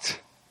talked.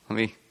 Let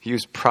me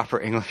use proper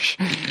English.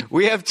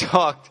 We have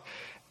talked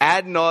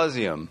ad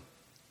nauseum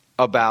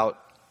about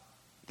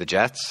the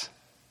Jets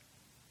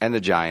and the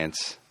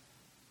Giants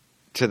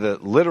to the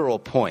literal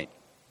point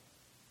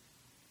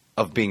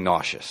of being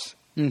nauseous.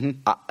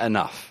 Mm-hmm.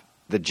 Enough.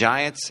 The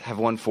Giants have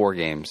won 4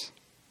 games.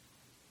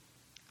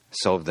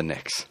 So have the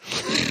Knicks.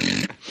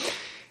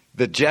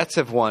 The Jets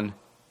have won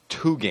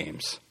 2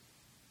 games.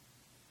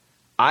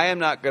 I am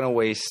not going to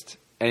waste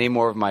any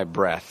more of my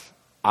breath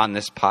on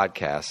this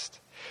podcast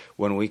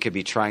when we could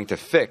be trying to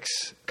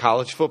fix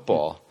college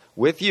football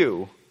with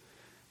you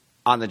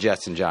on the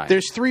Jets and Giants.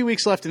 There's 3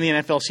 weeks left in the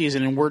NFL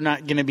season, and we're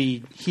not going to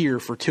be here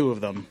for 2 of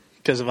them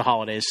because of the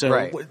holidays.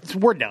 So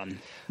we're done.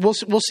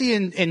 We'll see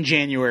in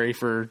January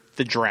for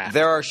the draft.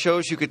 There are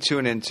shows you could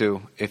tune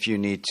into if you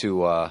need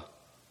to.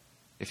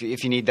 If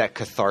you need that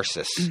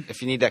catharsis,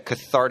 if you need that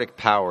cathartic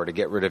power to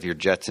get rid of your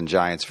Jets and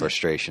Giants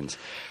frustrations.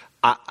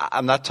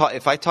 I'm not.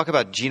 If I talk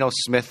about Geno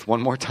Smith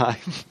one more time,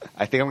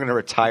 I think I'm going to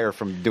retire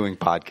from doing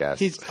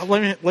podcasts.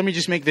 Let me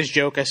just make this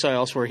joke I saw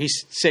elsewhere. He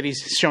said he's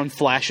shown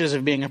flashes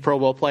of being a Pro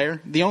Bowl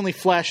player. The only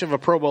flash of a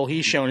Pro Bowl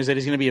he's shown is that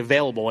he's going to be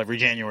available every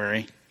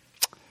January.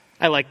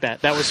 I like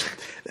that.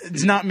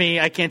 It's not me.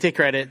 I can't take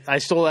credit. I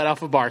stole that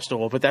off of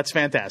Barstool, but that's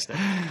fantastic.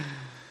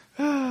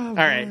 All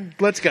right,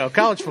 let's go.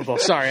 College football.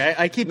 Sorry,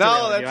 I keep.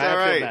 No, that's all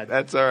right.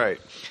 That's all right.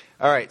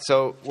 All right,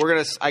 so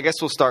I guess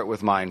we'll start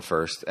with mine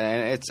first,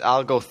 and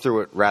I'll go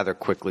through it rather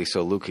quickly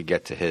so Luke could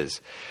get to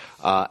his.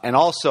 And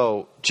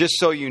also, just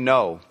so you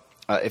know,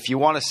 if you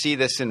want to see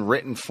this in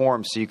written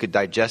form so you could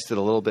digest it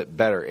a little bit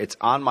better, it's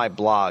on my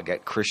blog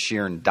at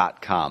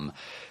chrisshearn.com.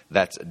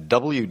 That's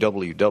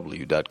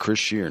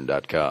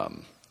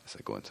www.chrisshearn.com. As I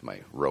go into my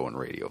Rowan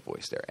radio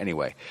voice there.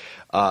 Anyway,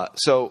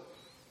 so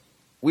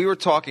we were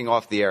talking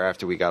off the air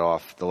after we got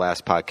off the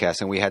last podcast,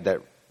 and we had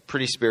that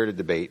pretty spirited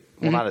debate.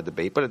 Well, not a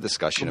debate, but a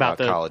discussion about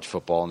college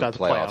football and the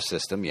playoff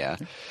system. Yeah,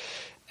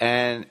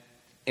 and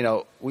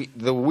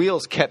the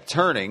wheels kept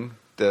turning.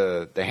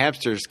 The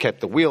hamsters kept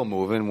the wheel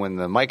moving when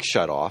the mic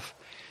shut off,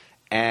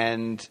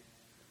 and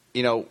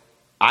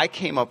I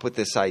came up with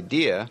this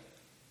idea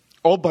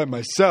all by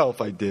myself.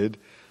 I did.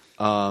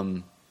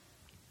 I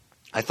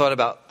thought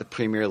about the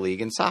Premier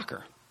League in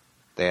soccer.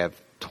 They have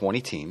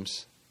 20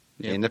 teams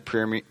in the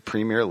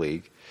Premier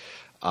League.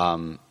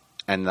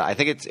 And I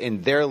think it's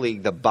in their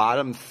league, the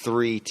bottom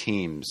 3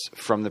 teams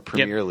from the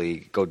Premier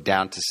League go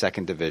down to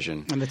second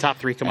division. And the top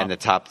 3 come up. And the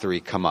top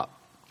 3 come up.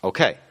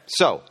 Okay,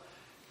 so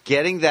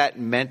getting that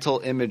mental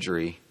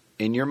imagery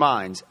in your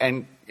minds.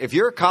 And if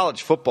you're a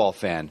college football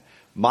fan,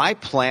 my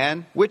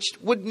plan, which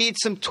would need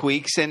some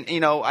tweaks, and,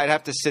 I'd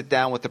have to sit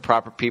down with the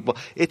proper people.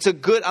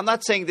 I'm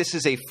not saying this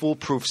is a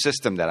foolproof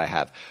system that I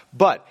have,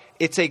 but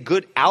it's a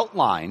good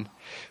outline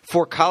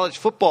for college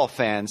football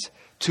fans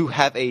to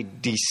have a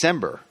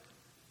December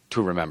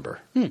to remember.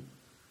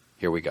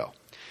 Here we go.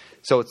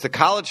 So it's the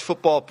College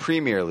Football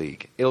Premier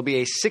League. It'll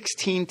be a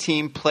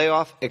 16-team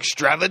playoff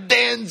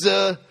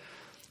extravaganza.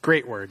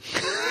 Great word.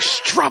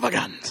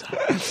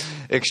 Extravaganza.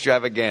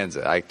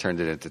 Extravaganza. I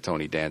turned it into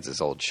Tony Danza's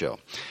old show.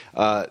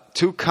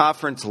 2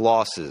 conference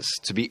losses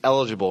to be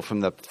eligible from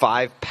the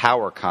 5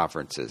 power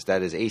conferences.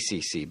 That is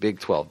ACC,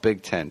 Big 12,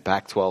 Big 10,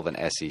 Pac-12, and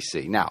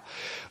SEC. Now,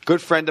 a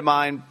good friend of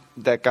mine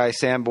that guy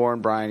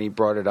Sanborn, Brian, he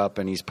brought it up,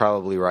 and he's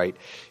probably right.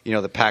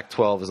 The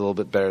Pac-12 is a little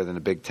bit better than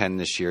the Big Ten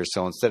this year.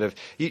 So instead of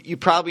you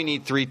probably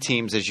need 3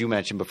 teams, as you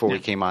mentioned before we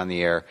came on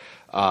the air,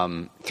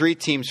 3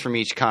 teams from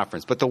each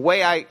conference. But the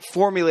way I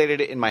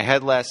formulated it in my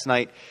head last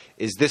night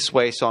is this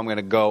way, so I'm going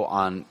to go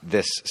on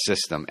this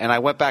system. And I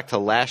went back to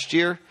last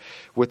year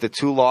with the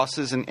 2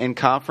 losses in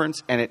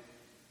conference, and it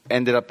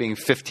ended up being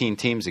 15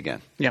 teams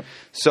again. Yep.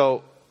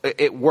 So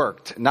it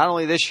worked. Not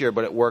only this year,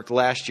 but it worked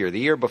last year. The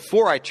year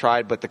before I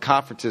tried, but the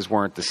conferences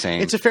weren't the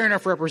same. It's a fair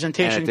enough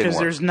representation because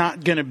there's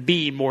not going to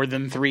be more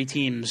than 3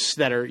 teams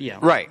that are,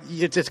 right.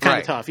 It's kind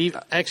of tough,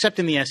 except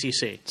in the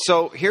SEC.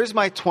 So here's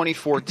my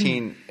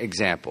 2014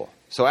 example.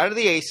 So out of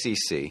the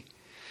ACC,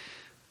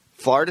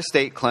 Florida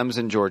State,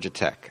 Clemson, Georgia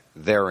Tech,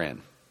 they're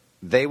in.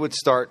 They would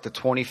start the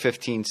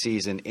 2015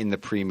 season in the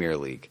Premier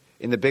League.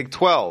 In the Big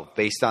 12,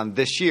 based on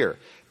this year,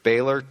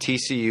 Baylor,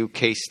 TCU,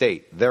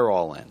 K-State, they're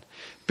all in.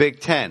 Big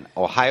 10,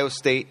 Ohio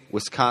State,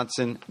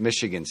 Wisconsin,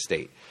 Michigan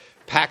State.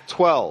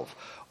 Pac-12,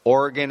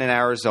 Oregon and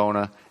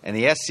Arizona. And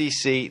the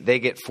SEC, they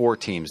get 4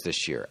 teams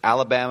this year.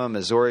 Alabama,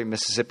 Missouri,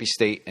 Mississippi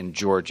State, and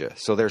Georgia.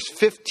 So there's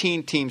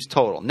 15 teams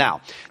total.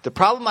 Now, the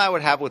problem I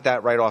would have with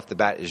that right off the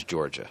bat is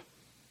Georgia.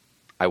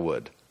 I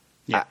would.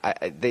 Yeah.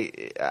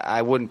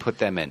 I wouldn't put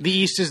them in. The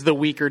East is the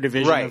weaker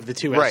division of the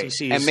 2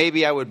 SECs. And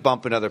maybe I would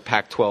bump another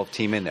Pac-12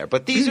 team in there.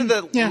 But these are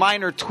the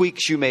minor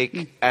tweaks you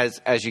make as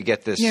you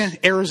get this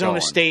Arizona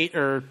going. State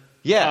or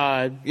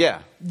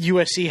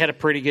USC had a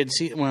pretty good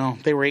season. Well,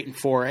 they were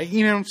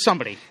 8-4.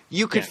 Somebody.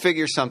 You could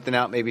figure something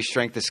out, maybe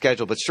strength of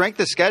schedule. But strength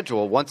of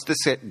schedule, once this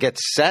gets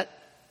set,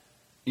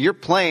 you're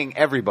playing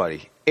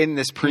everybody in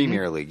this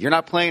Premier League. You're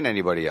not playing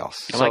anybody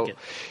else. I like it.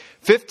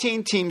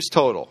 15 teams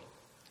total.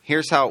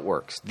 Here's how it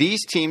works.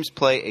 These teams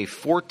play a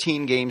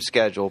 14-game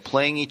schedule,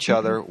 playing each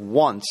other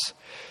once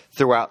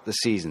throughout the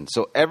season.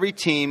 So every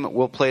team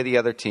will play the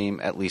other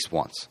team at least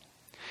once.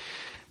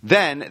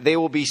 Then they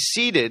will be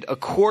seeded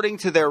according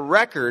to their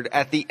record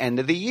at the end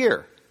of the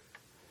year.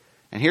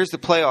 And here's the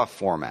playoff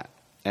format.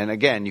 And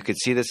again, you could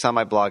see this on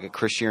my blog at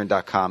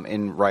chrisshearn.com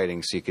in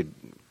writing, so you could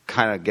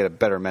kind of get a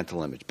better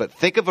mental image. But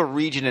think of a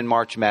region in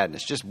March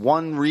Madness, just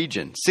one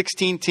region,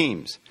 16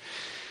 teams.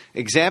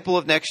 Example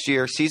of next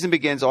year, season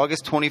begins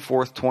August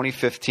 24th,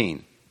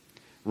 2015.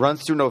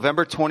 Runs through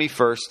November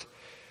 21st.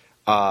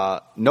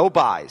 No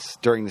buys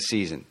during the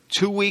season.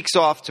 2 weeks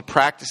off to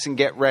practice and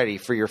get ready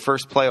for your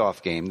first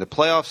playoff game. The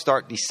playoffs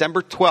start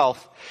December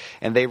 12th,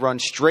 and they run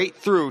straight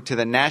through to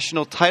the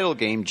national title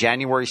game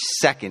January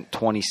 2nd,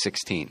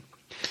 2016.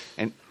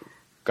 And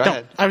go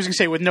ahead. I was going to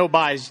say, with no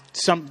buys,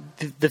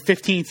 the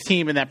 15th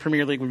team in that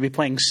Premier League would be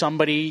playing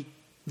somebody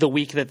the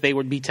week that they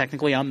would be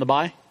technically on the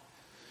bye.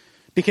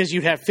 Because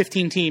you'd have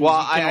 15 teams. Well,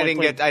 I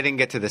didn't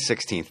get to the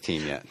 16th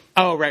team yet.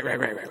 Oh, right.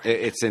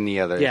 It's in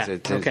the other. Yeah.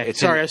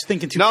 Sorry, I was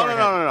thinking too far ahead.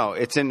 No.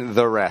 It's in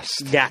the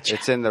rest. Gotcha.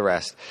 It's in the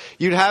rest.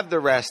 You'd have the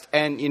rest,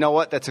 and you know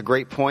what? That's a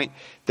great point.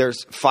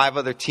 There's 5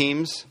 other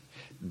teams.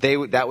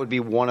 That would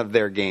be one of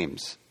their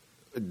games.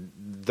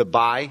 The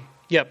bye.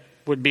 Yep,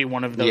 would be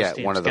one of those teams.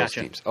 Yeah, one of those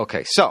teams.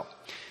 Okay, so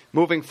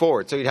moving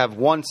forward, so you'd have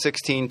 1-16,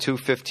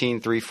 2-15,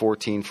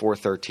 3-14,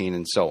 4-13,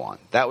 and so on.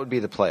 That would be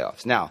the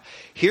playoffs. Now,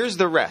 here's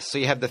the rest. So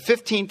you have the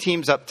 15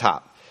 teams up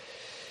top.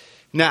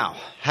 Now,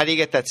 how do you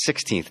get that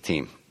 16th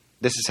team?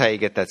 This is how you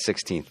get that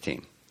 16th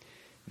team.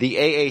 The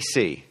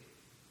AAC,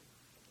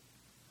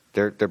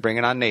 they're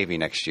bringing on Navy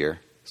next year,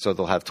 so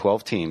they'll have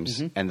 12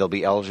 teams, and they'll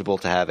be eligible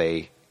to have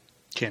a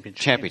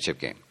championship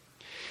game.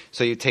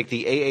 So you take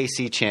the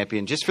AAC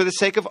champion. Just for the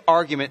sake of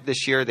argument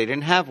this year, they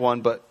didn't have one,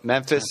 but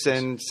Memphis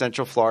and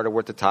Central Florida were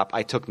at the top.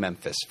 I took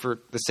Memphis for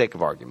the sake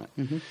of argument.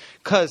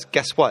 Because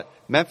guess what?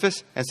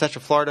 Memphis and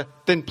Central Florida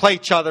didn't play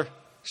each other.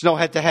 There's no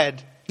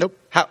head-to-head. Nope.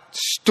 How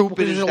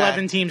stupid is that? There's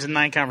 11 teams and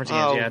 9 conference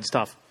games. Yeah, it's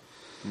tough.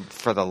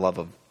 For the love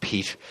of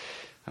Pete.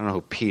 I don't know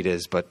who Pete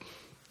is, but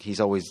he's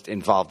always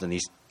involved in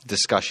these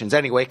discussions.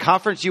 Anyway,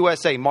 Conference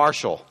USA,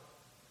 Marshall,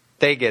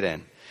 they get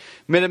in.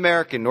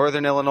 Mid-American,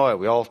 Northern Illinois.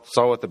 We all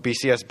saw what the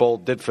BCS Bowl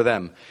did for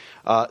them.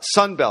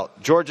 Sun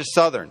Belt, Georgia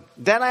Southern.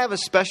 Then I have a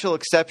special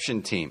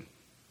exception team.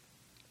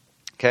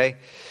 Okay?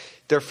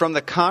 They're from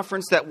the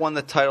conference that won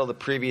the title the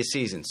previous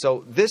season.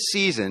 So this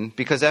season,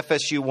 because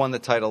FSU won the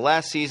title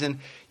last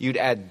season, you'd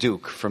add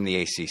Duke from the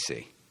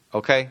ACC.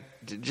 Okay?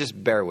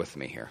 Just bear with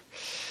me here.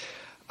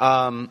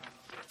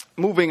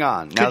 Moving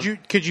on. Now,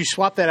 could you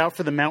swap that out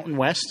for the Mountain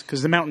West?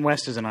 Because the Mountain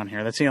West isn't on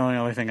here. That's the only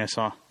other thing I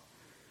saw.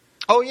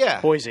 Oh, yeah.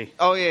 Boise.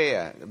 Oh,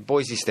 yeah.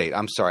 Boise State.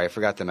 I'm sorry. I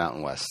forgot the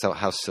Mountain West. So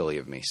how silly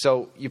of me.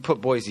 So you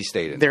put Boise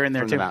State in. They're in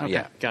there, too? The mountain. Okay,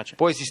 yeah. Gotcha.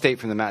 Boise State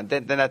from the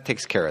mountain. Then that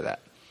takes care of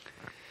that.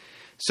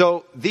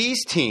 So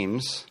these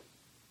teams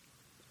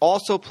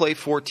also play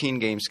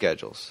 14-game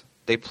schedules.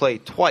 They play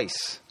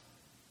twice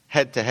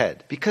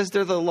head-to-head because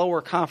they're the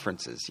lower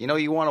conferences. You know,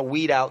 you want to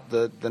weed out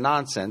the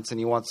nonsense,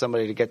 and you want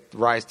somebody to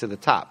rise to the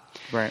top.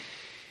 Right.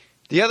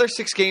 The other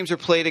 6 games are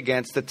played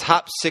against the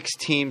top 6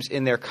 teams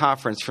in their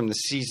conference from the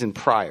season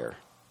prior.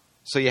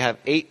 So you have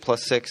 8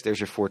 plus 6. There's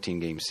your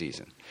 14-game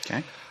season.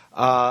 Okay.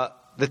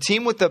 The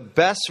team with the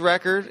best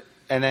record,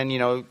 and then, you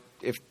know,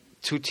 if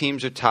two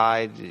teams are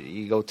tied,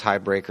 you go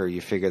tiebreaker,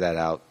 you figure that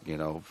out,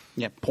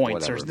 Yeah,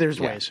 points. Whatever. There's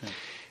Yeah. ways.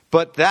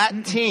 But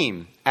that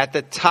team at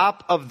the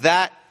top of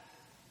that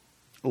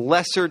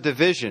lesser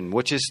division,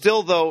 which is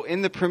still, though,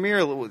 in the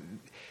Premier,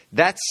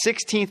 that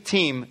 16th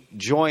team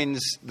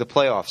joins the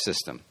playoff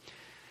system.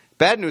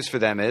 Bad news for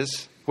them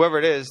is, whoever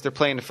it is, they're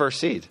playing the first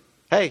seed.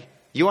 Hey,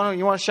 you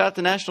want a shot at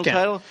the national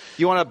title?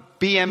 You want to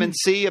BM and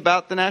C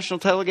about the national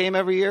title game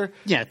every year?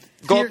 Yeah.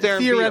 Go up there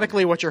and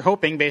theoretically, what you're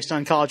hoping based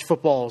on college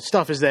football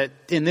stuff is that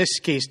in this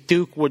case,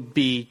 Duke would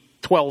be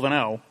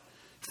 12-0,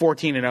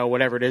 14-0,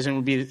 whatever it is,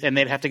 and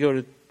they'd have to go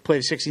to play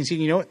the 16th seed.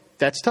 You know what?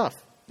 That's tough.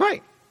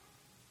 Right.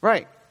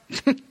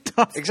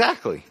 Tough.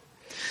 Exactly.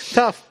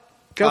 Tough.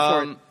 Go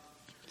for it.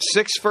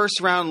 6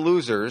 first-round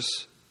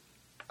losers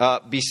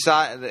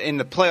beside in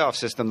the playoff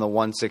system, the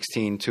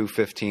 1-16,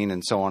 2-15,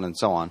 and so on and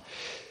so on.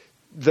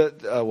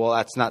 Well,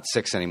 that's not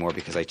 6 anymore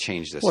because I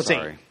changed this. Well, it's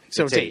Sorry. 8.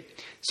 So it's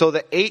 8. So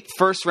the 8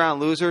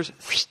 first-round losers,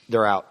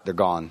 they're out. They're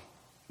gone.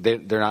 They're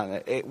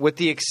not, with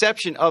the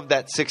exception of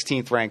that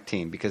 16th ranked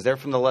team, because they're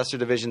from the lesser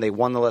division. They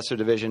won the lesser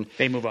division.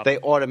 They move up. They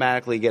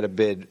automatically get a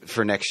bid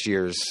for next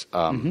year's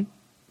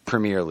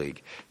Premier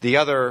League. The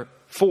other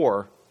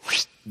 4,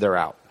 they're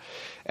out,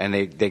 and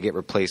they get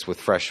replaced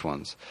with fresh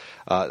ones.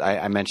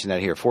 I mentioned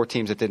that here. 4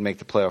 teams that didn't make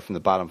the playoff from the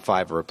bottom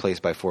 5 are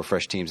replaced by 4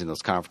 fresh teams in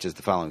those conferences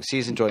the following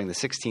season, joining the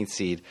 16th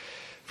seed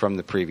from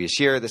the previous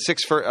year.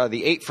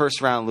 The 8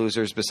 first-round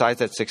losers, besides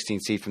that 16th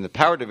seed from the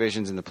power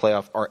divisions in the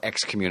playoff, are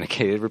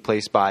excommunicated,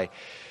 replaced by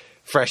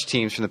fresh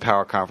teams from the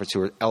power conference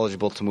who are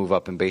eligible to move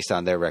up and based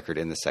on their record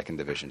in the second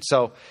division.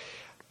 So,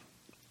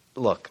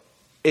 look,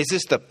 is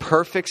this the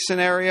perfect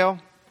scenario?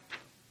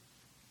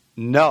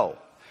 No.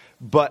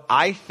 But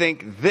I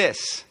think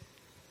this,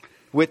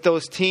 with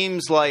those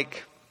teams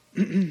like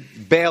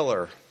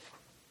Baylor,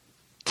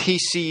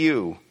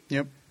 TCU.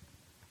 Yep.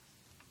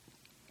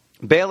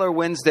 Baylor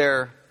wins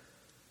their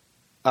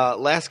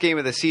last game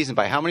of the season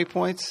by how many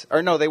points?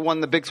 Or no, they won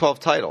the Big 12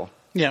 title.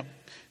 Yeah.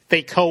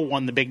 They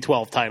co-won the Big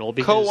 12 title.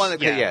 Because, Co-won the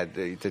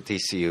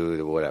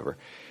TCU, whatever.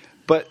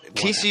 But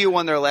TCU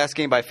won their last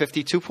game by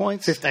 52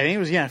 points? I think it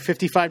was,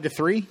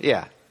 55-3.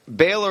 Yeah.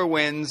 Baylor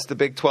wins the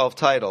Big 12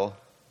 title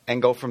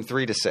and go from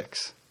 3 to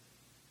 6.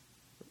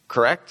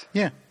 Correct?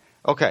 Yeah.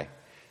 Okay.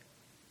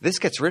 This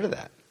gets rid of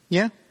that.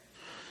 Yeah.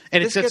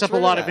 And it This sets gets up a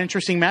rid lot of of that.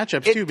 interesting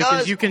matchups, It too, because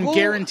does. you can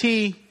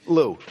guarantee,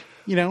 Lou,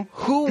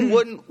 who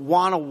wouldn't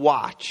want to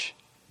watch?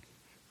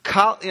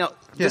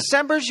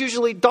 December's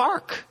usually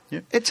dark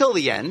until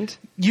the end.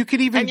 You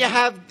could even... And you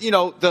have,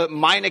 the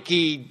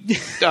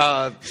Meineke,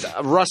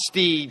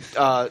 rusty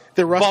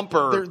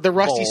bumper the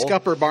Rusty bowl.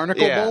 Scupper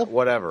Barnacle Bowl.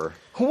 Whatever.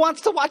 Who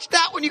wants to watch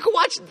that when you can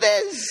watch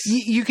this?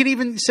 You could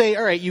even say,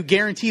 all right, you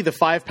guarantee the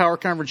 5 power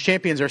conference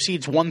champions are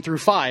seeds 1 through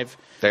 5.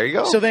 There you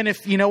go. So then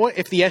if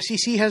the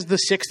SEC has the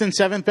 6th and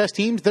 7th best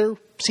teams, they're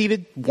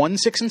seeded 1,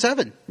 6, and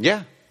 7.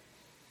 Yeah.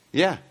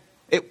 Yeah.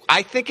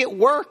 I think it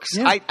works.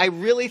 Yeah. I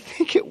really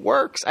think it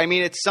works. I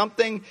mean, it's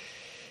something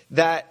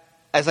that,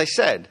 as I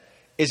said,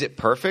 is it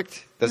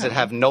perfect? Does it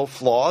have no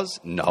flaws?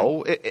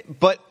 No.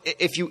 But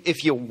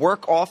if you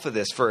work off of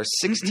this for a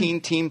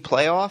 16-team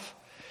playoff,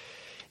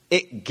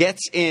 it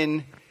gets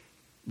in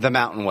the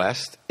Mountain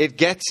West. It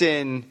gets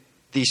in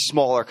these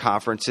smaller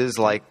conferences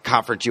like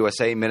Conference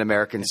USA,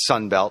 Mid-American,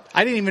 Sun Belt.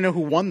 I didn't even know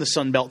who won the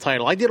Sun Belt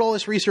title. I did all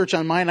this research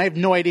on mine. I have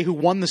no idea who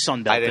won the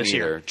Sun Belt this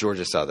year. I didn't either.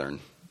 Georgia Southern.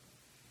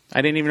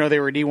 I didn't even know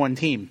they were a D1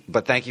 team.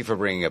 But thank you for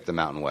bringing up the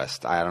Mountain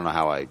West. I don't know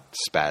how I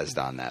spazzed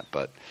on that,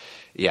 but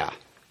yeah.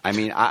 I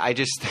mean, I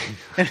just...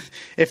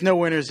 If no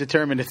winner is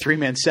determined, a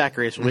 3-man sack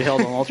race will be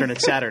held on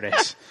alternate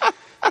Saturdays.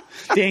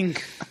 Ding.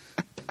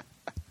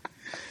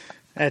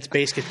 That's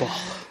basketball.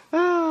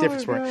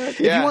 Different sport.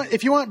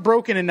 If you want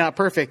broken and not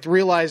perfect,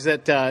 realize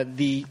that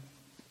the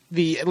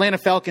Atlanta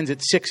Falcons at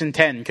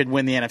 6-10 could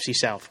win the NFC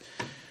South.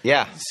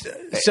 Yeah.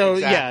 So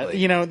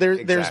exactly.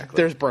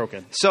 There's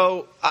broken.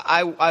 So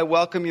I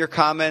welcome your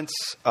comments.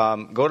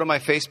 Go to my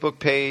Facebook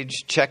page.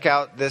 Check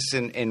out this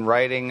in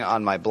writing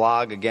on my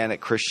blog again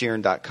at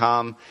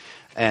chrisshearn.com.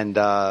 And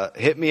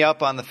hit me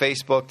up on the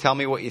Facebook. Tell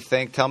me what you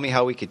think. Tell me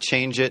how we could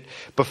change it.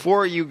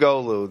 Before you go,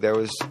 Lou, there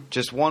was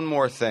just one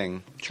more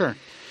thing. Sure.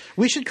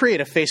 We should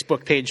create a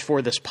Facebook page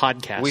for this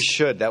podcast. We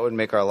should. That would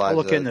make our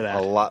lives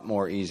a lot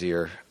more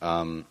easier.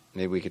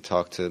 Maybe we could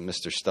talk to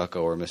Mr.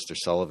 Stucco or Mr.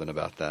 Sullivan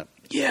about that.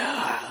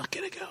 Yeah, I'll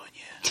get it going,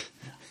 yeah.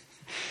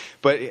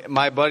 But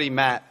my buddy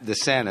Matt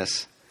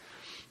DeSantis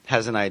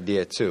has an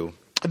idea, too.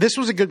 This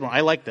was a good one.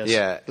 I like this.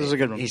 Yeah. This is a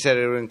good one. He said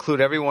it would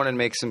include everyone and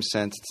make some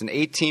sense. It's an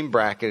 8-team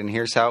bracket, and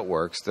here's how it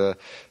works. The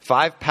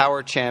 5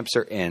 power champs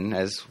are in,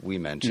 as we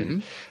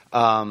mentioned,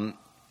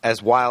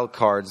 as wild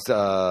cards.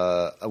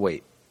 The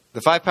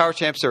 5 power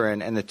champs are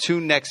in, and the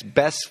 2 next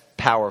best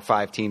Power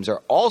 5 teams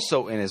are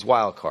also in as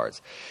wild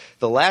cards.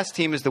 The last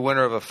team is the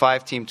winner of a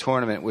 5-team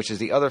tournament, which is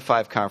the other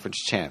 5 conference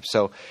champs.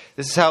 So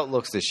this is how it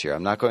looks this year.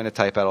 I'm not going to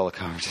type out all the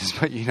conferences,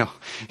 but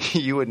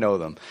you would know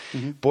them.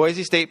 Mm-hmm.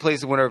 Boise State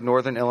plays the winner of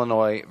Northern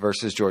Illinois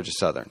versus Georgia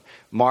Southern.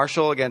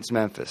 Marshall against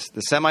Memphis.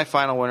 The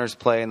semifinal winners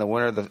play, and the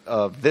winner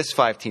of this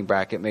 5-team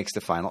bracket makes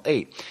the final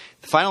 8.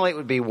 The final 8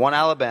 would be 1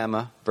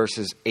 Alabama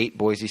versus 8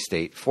 Boise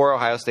State, 4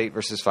 Ohio State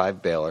versus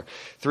 5 Baylor,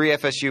 3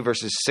 FSU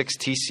versus 6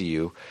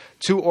 TCU,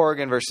 2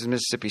 Oregon versus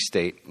Mississippi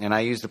State, and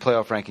I used the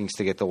playoff rankings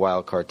to get the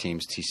wild card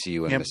teams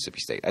TCU and Mississippi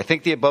State. I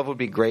think the above would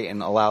be great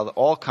and allow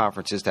all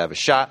conferences to have a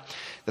shot.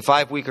 The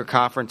 5 weaker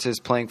conferences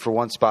playing for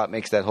one spot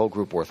makes that whole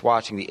group worth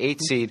watching. The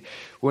 8th seed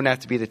wouldn't have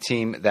to be the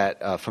team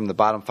that from the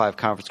bottom 5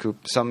 conference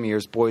group. Some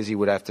years Boise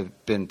would have to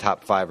have been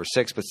top 5 or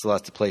 6, but still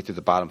has to play through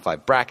the bottom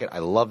 5 bracket. I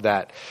love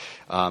that.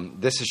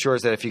 This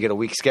assures that if you get a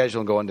weak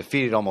schedule and go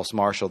undefeated, almost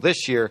Marshall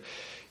this year,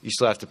 you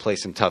still have to play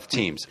some tough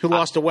teams. Who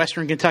lost to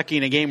Western Kentucky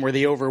in a game where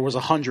the over was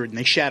 100 and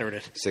they shattered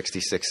it.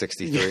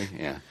 66-63,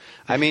 yeah.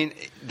 I mean,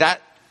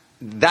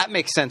 that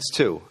makes sense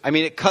too. I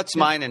mean, it cuts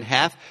mine in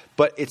half,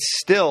 but it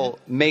still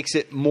makes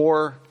it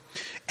more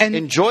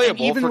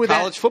enjoyable even for with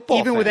college football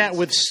Even fans. with that,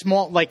 with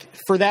small, like,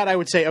 for that, I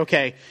would say,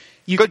 okay.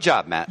 Good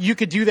job, Matt. You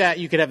could do that.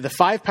 You could have the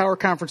 5 power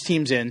conference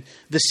teams in.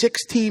 The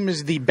 6th team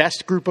is the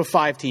best group of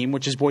 5 team,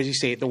 which is Boise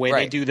State, the way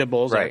they do the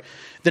bowls. Right.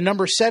 The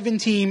number 7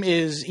 team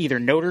is either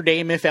Notre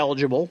Dame, if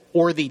eligible,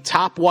 or the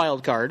top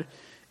wild card.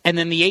 And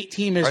then the 8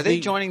 team is Are they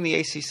joining the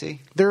ACC?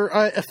 They're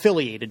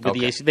affiliated with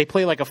the ACC. They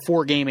play like a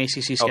 4-game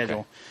ACC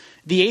schedule. Okay.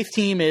 The 8th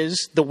team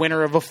is the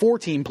winner of a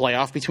 4-team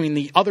playoff between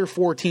the other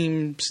 4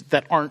 teams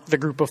that aren't the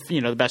group of,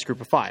 the best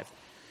group of 5.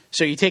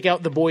 So you take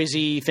out the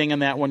Boise thing on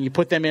that one, you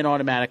put them in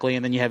automatically,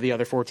 and then you have the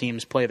other 4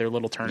 teams play their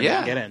little tournament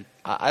and get in.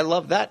 I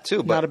love that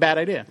too. But not a bad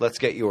idea. Let's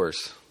get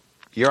yours.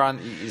 You're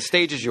on. The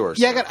stage is yours.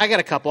 Yeah, I got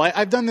a couple.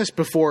 I've done this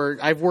before.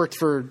 I've worked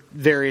for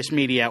various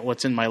media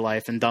outlets in my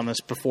life and done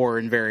this before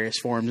in various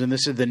forms, and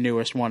this is the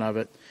newest one of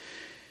it.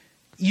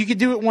 You could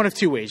do it one of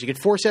 2 ways. You could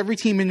force every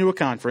team into a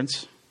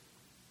conference,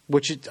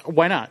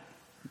 why not?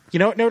 You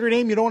know what, Notre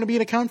Dame, you don't want to be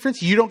in a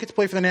conference? You don't get to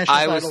play for the national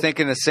title. I was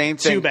thinking the same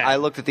thing. Too bad. I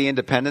looked at the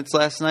independents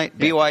last night.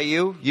 Yeah.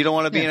 BYU, you don't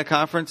want to be in a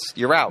conference?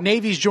 You're out.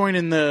 Navy's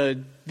joining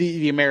the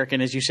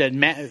American, as you said.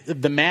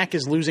 The MAC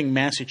is losing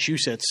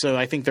Massachusetts, so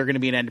I think they're going to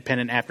be an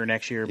independent after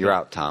next year. You're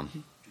out,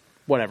 Tom.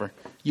 Whatever.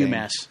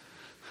 UMass.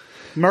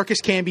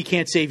 Marcus Camby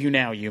can't save you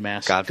now,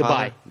 UMass.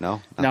 Godfather?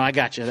 Goodbye. No, I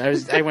got you.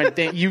 I went.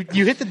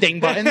 You hit the ding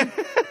button.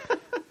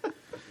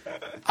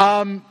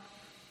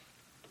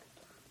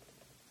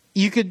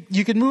 You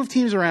could move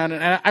teams around,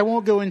 and I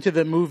won't go into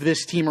the move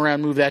this team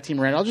around, move that team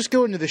around. I'll just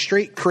go into the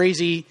straight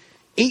crazy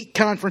 8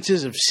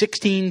 conferences of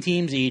 16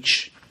 teams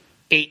each,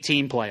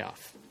 8-team playoff.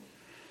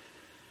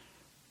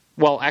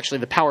 Well, actually,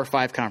 the Power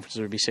 5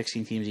 conferences would be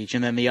 16 teams each,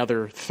 and then the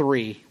other 4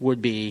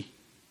 would be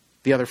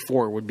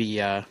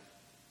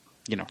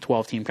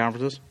 12-team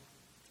conferences.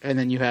 And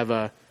then you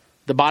have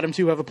the bottom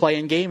 2 have a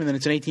play-in game, and then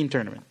it's an 8-team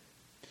tournament.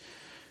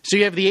 So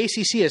you have the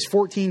ACC has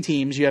 14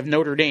 teams. You have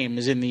Notre Dame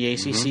is in the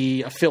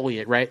ACC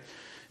affiliate, right?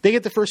 They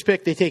get the first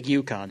pick. They take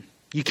UConn.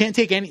 You can't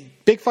take any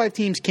Big 5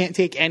 teams. Can't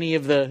take any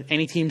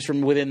teams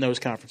from within those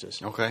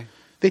conferences. Okay.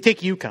 They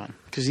take UConn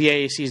because the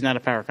AAC is not a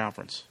power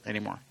conference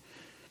anymore.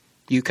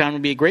 UConn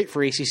would be great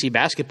for ACC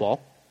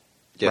basketball.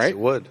 Yes, right? It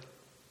would.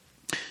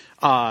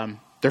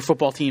 Their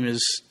football team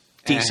is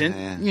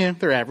decent. Yeah,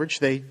 they're average.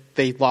 They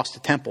lost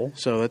to Temple,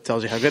 so that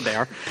tells you how good they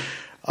are.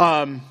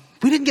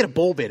 We didn't get a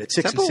bowl bid at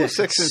 6-6. Temple was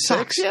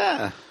 6-6.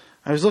 Yeah.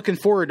 I was looking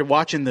forward to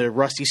watching the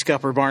Rusty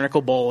Scupper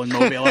Barnacle Bowl in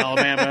Mobile,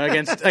 Alabama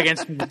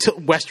against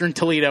Western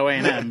Toledo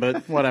A&M,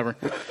 but whatever.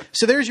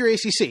 So there's your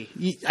ACC.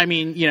 You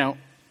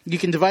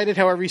can divide it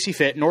however you see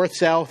fit. North,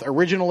 South,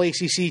 original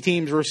ACC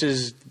teams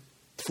versus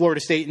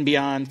Florida State and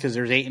beyond, because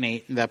there's 8 and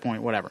 8 at that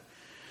point, whatever.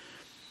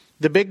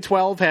 The Big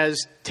 12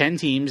 has 10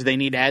 teams. They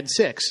need to add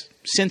 6.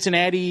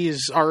 Cincinnati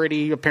is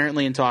already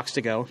apparently in talks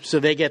to go, so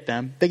they get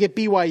them. They get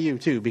BYU,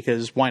 too,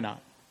 because why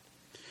not?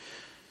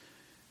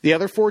 The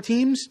other 4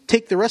 teams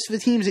take the rest of the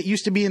teams that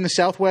used to be in the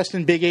Southwest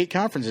and Big 8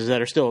 conferences that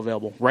are still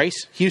available.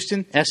 Rice,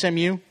 Houston,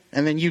 SMU,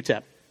 and then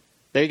UTEP.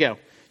 There you go.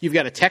 You've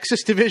got a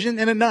Texas division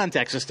and a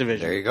non-Texas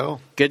division. There you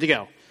go. Good to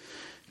go.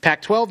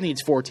 Pac-12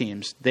 needs 4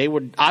 teams. They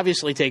would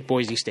obviously take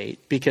Boise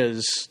State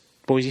because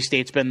Boise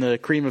State's been the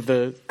cream of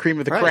the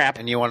crap.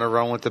 And you want to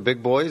run with the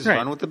big boys? Right.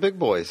 Run with the big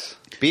boys.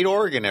 Beat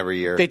Oregon every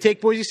year. They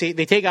take Boise State.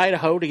 They take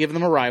Idaho to give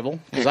them a rival.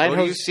 Go to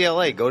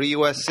UCLA. Go to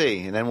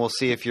USC. And then we'll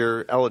see if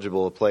you're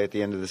eligible to play at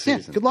the end of the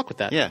season. Yeah, good luck with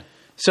that. Yeah.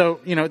 So,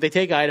 they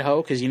take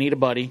Idaho because you need a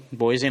buddy.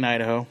 Boise and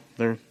Idaho.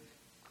 They're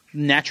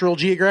natural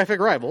geographic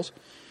rivals.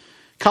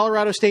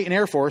 Colorado State and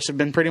Air Force have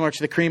been pretty much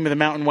the cream of the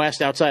Mountain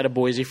West outside of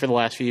Boise for the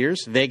last few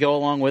years. They go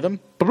along with them.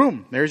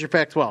 Boom. There's your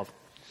Pac-12.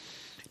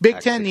 Big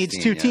Ten needs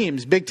 2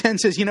 teams. Big Ten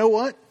says, you know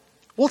what?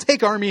 We'll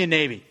take Army and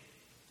Navy.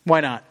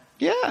 Why not?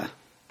 Yeah.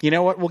 You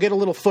know what? We'll get a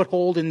little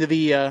foothold into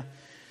the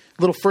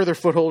further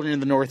foothold into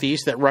the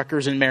Northeast that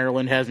Rutgers and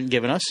Maryland haven't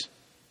given us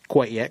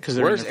quite yet.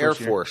 Where's Air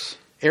Force?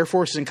 Air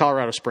Force is in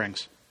Colorado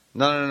Springs.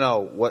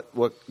 No. What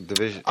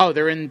division? Oh,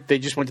 they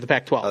just went to the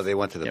Pac-12. Oh, they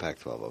went to the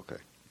Pac-12. Okay.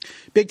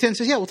 Big Ten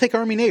says, yeah, we'll take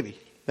Army Navy.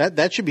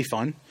 That should be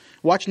fun.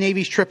 Watch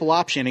Navy's triple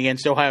option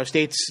against Ohio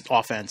State's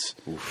offense.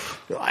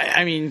 Oof.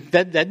 I mean,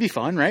 that'd be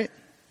fun, right?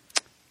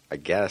 I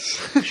guess.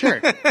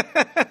 Sure.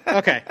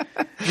 Okay.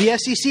 The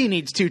SEC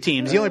needs 2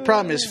 teams. The only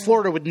problem is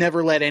Florida would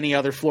never let any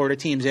other Florida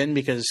teams in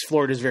because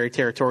Florida is very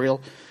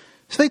territorial.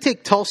 So they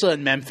take Tulsa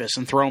and Memphis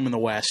and throw them in the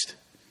West.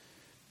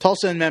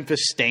 Tulsa and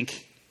Memphis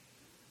stink.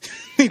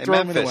 They throw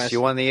them in the West.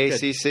 You won the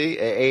ACC,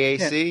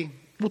 AAC? Yeah.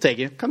 We'll take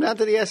you. Come down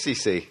to the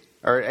SEC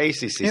or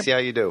ACC. Yep. See how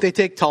you do. They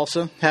take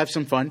Tulsa, have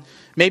some fun.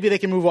 Maybe they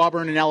can move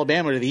Auburn and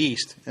Alabama to the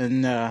East,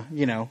 and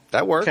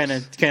that works. Kind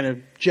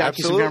of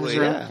jockey some conferences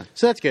around. Yeah.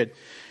 So that's good.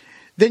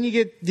 Then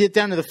you get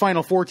down to the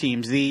final 4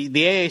 teams. The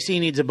AAC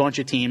needs a bunch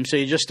of teams, so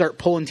you just start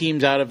pulling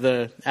teams out of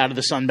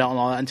the Sun Belt and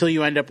all that until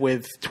you end up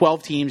with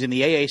 12 teams in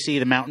the AAC,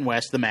 the Mountain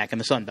West, the MAC,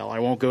 and the Sun Belt. I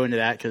won't go into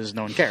that because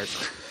no one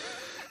cares.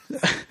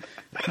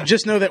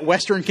 Just know that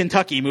Western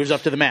Kentucky moves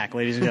up to the MAC,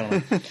 ladies and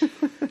gentlemen.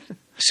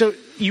 So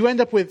you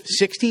end up with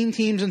 16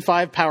 teams in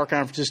 5 power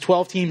conferences,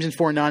 12 teams in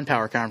 4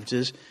 non-power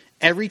conferences.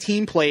 Every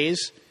team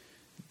plays,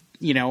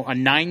 a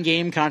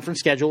 9-game conference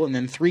schedule, and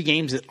then 3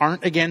 games that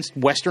aren't against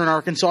Western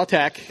Arkansas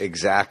Tech.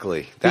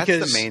 Exactly. That's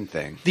the main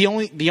thing. The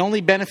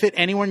only benefit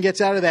anyone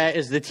gets out of that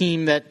is the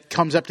team that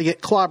comes up to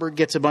get clobbered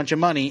gets a bunch of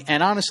money.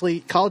 And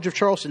honestly, College of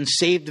Charleston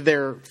saved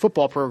their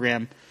football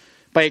program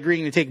by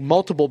agreeing to take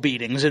multiple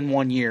beatings in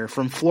 1 year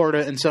from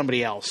Florida and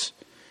somebody else,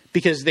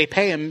 because they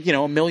pay them,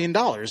 $1 million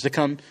to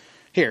come.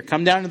 Here,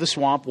 come down to the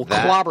swamp. We'll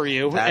clobber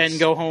you and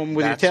go home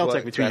with your tail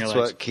tucked between your legs.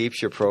 That's what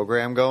keeps your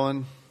program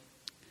going?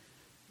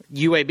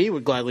 UAB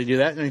would gladly do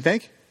that, don't you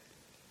think?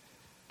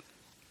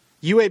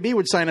 UAB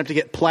would sign up to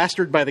get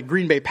plastered by the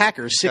Green Bay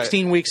Packers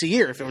 16 weeks a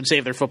year if it would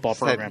save their football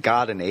program. Had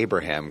God and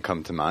Abraham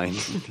come to mind.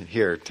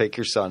 Here, take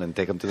your son and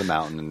take him to the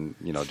mountain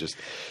and, just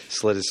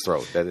slit his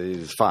throat. That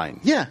is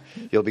fine. Yeah.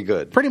 You'll be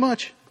good. Pretty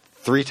much.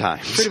 3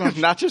 times. Pretty much.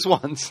 Not just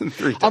once, 3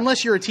 times.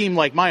 Unless you're a team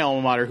like my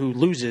alma mater who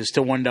loses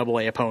to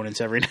 1AA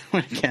opponents every now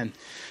and again.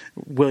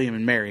 William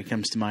and Mary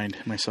comes to mind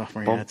my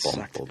sophomore year. That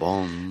sucked.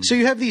 So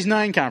you have these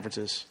 9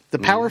 conferences. The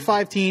Power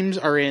 5 teams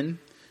are in.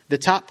 The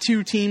top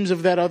 2 teams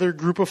of that other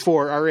group of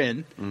 4 are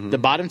in. Mm-hmm. The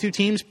bottom 2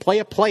 teams play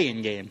a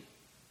play-in game.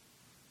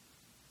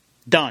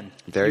 Done.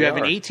 There you have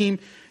are. an 8-team.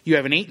 You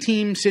have an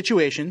 8-team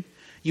situation.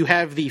 You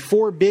have the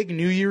 4 big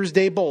New Year's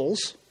Day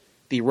bowls: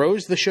 the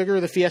Rose, the Sugar,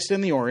 the Fiesta,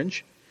 and the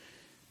Orange,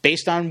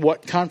 based on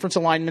what conference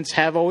alignments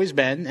have always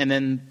been, and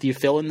then you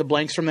fill in the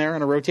blanks from there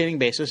on a rotating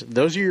basis.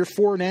 Those are your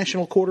 4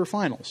 national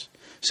quarterfinals,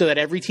 so that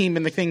every team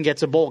in the thing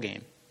gets a bowl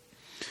game.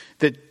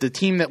 The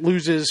team that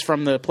loses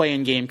from the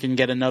play-in game can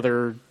get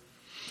another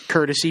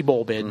courtesy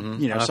bowl bid, on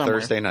somewhere. a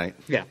Thursday night.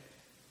 Yeah.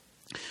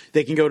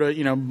 They can go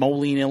to,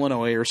 Moline,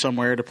 Illinois or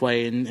somewhere to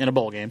play in a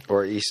bowl game.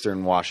 Or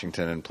Eastern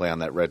Washington and play on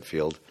that red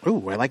field.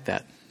 Ooh, I like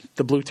that.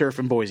 The blue turf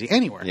in Boise.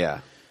 Anywhere. Yeah.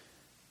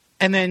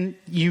 And then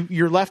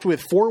you're left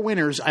with 4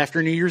 winners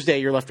after New Year's Day.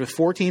 You're left with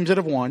 4 teams that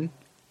have won.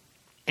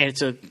 And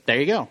there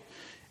you go.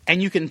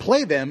 And you can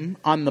play them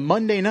on the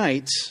Monday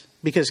nights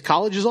because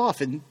college is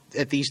off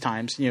at these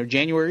times.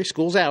 January,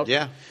 school's out.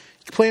 Yeah.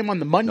 You can play them on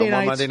the Monday nights. No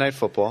more Monday Night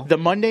Football. The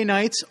Monday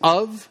nights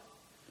of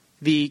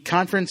the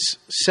conference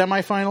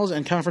semifinals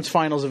and conference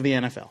finals of the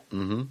NFL.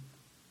 Mm-hmm.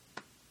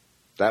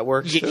 That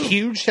works, You get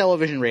huge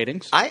television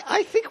ratings.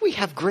 I think we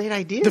have great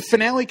ideas. The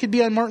finale could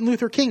be on Martin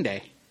Luther King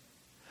Day.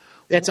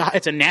 It's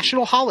a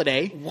national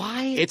holiday.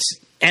 Why? It's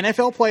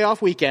NFL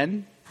playoff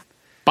weekend.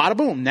 Bada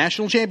boom,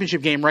 national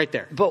championship game right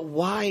there. But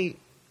why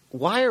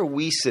are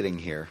we sitting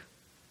here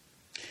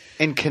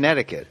in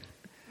Connecticut,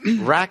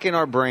 racking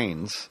our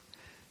brains,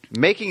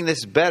 making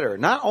this better,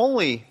 not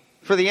only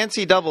for the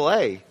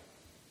NCAA,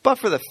 but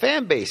for the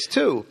fan base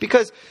too?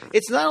 Because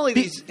it's not only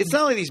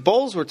these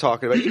bowls we're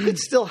talking about. You could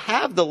still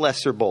have the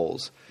lesser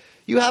bowls.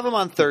 You have them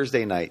on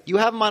Thursday night. You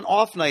have them on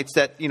off nights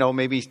that,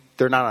 maybe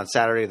they're not on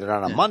Saturday, they're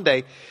not on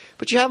Monday,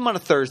 but you have them on a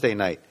Thursday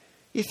night.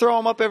 You throw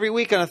them up every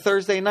week on a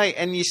Thursday night,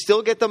 and you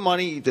still get the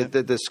money.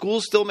 The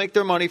schools still make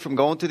their money from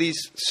going to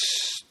these,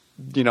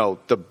 the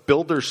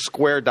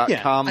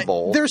buildersquare.com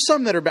bowl. There's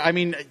some that are,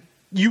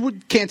 you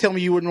can't tell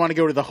me you wouldn't want to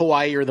go to the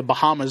Hawaii or the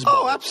Bahamas bowl.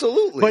 Oh,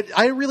 absolutely. But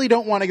I really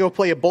don't want to go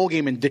play a bowl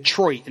game in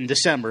Detroit in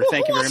December.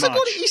 Thank you very much. Who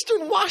wants to go to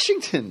Eastern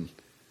Washington?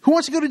 Who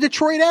wants to go to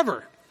Detroit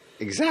ever?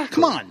 Exactly.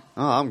 Come on.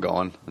 Oh, I'm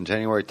going on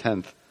January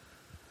 10th.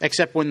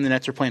 Except when the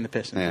Nets are playing the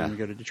Pistons. Yeah. When we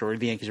go to Detroit,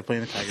 the Yankees are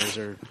playing the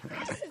Tigers.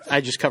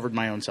 I just covered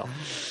my own self.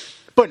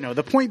 But no,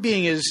 the point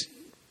being is,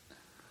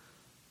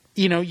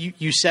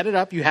 you set it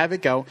up, you have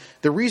it go.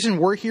 The reason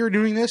we're here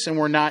doing this and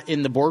we're not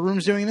in the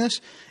boardrooms doing this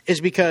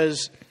is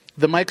because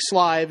the Mike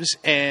Slives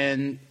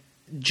and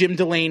Jim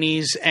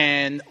Delaney's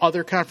and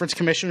other conference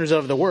commissioners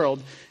of the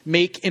world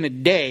make in a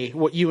day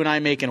what you and I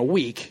make in a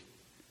week.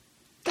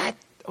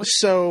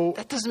 So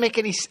that doesn't make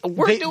any sense.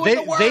 We're doing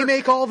the work. They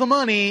make all the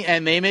money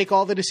and they make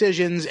all the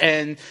decisions,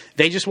 and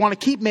they just want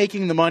to keep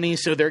making the money,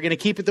 so they're going to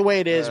keep it the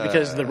way it is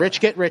because the rich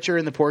get richer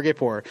and the poor get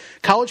poorer.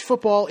 College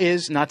football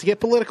is, not to get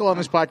political on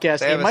this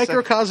podcast, a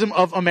microcosm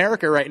of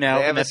America right now.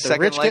 They have and a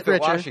second rich life get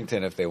richer. in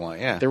Washington if they want,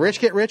 yeah. The rich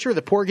get richer,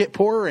 the poor get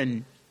poorer,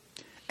 and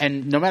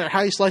no matter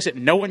how you slice it,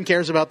 no one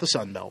cares about the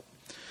Sun Belt.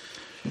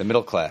 The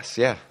middle class,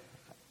 yeah.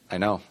 I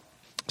know.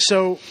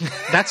 So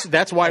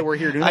that's why we're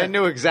here doing that. I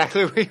knew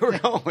exactly where you were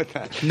going with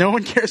that. No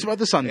one cares about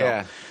the Sun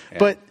Belt. Yeah.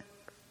 But,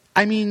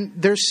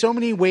 there's so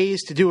many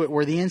ways to do it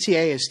where the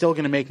NCAA is still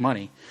going to make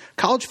money.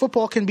 College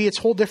football can be its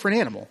whole different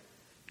animal.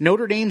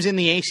 Notre Dame's in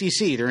the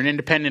ACC. They're an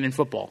independent in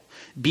football.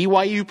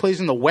 BYU plays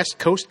in the West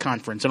Coast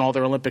Conference in all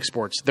their Olympic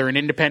sports. They're an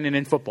independent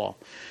in football.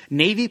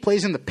 Navy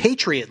plays in the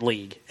Patriot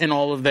League in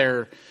all of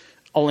their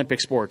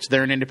Olympic sports.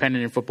 They're an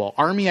independent in football.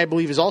 Army, I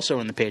believe, is also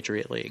in the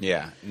Patriot League.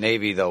 Yeah.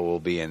 Navy, though, will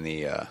be in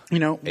the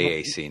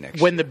AAC next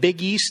year. When the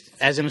Big East,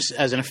 as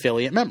an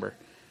affiliate member.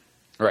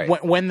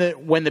 Right. When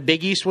the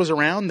Big East was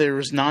around, there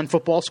was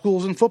non-football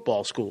schools and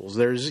football schools.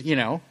 There's,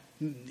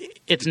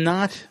 it's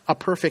not a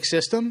perfect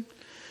system,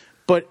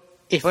 but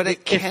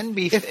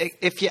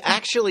if you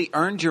actually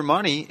earned your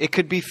money, it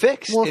could be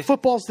fixed. Well, if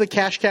football's the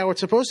cash cow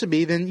it's supposed to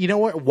be, then you know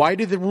what? Why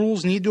do the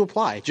rules need to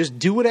apply? Just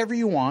do whatever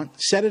you want.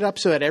 Set it up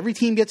so that every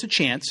team gets a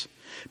chance.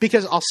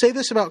 Because I'll say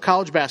this about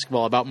college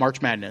basketball, about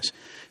March Madness.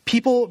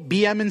 People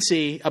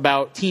BM&C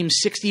about teams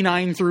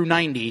 69 through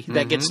 90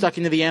 that get stuck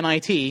into the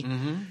NIT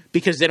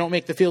because they don't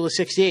make the field of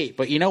 68.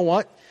 But you know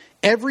what?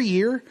 Every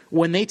year,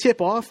 when they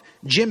tip off,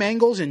 Jim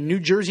Engels and New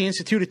Jersey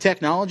Institute of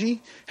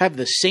Technology have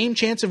the same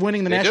chance of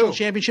winning the national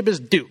championship as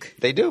Duke.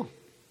 They do.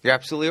 You're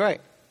absolutely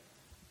right.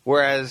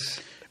 Whereas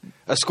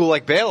a school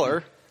like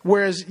Baylor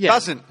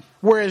doesn't.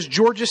 Whereas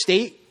Georgia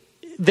State,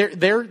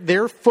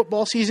 their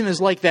football season is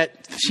like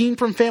that scene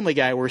from Family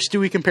Guy where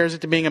Stewie compares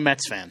it to being a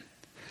Mets fan.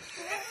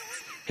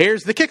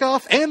 Here's the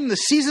kickoff, and the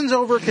season's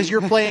over because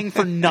you're playing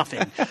for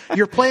nothing.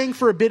 You're playing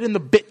for a bid in the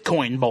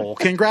Bitcoin Bowl.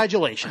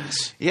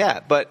 Congratulations. Yeah,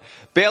 but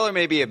Baylor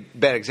may be a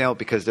bad example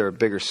because they're a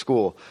bigger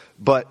school,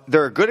 but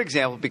they're a good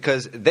example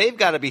because they've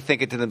got to be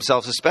thinking to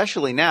themselves,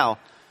 especially now,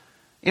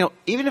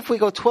 even if we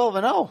go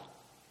 12-0,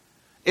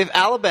 if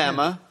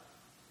Alabama,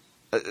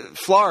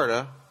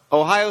 Florida,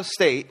 Ohio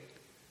State,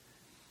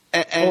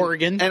 and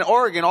Oregon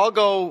all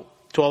go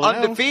 12-0,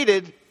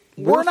 undefeated,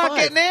 we're not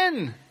getting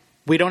in.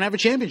 We don't have a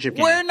championship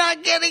game. We're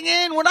not getting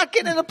in. We're not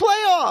getting in the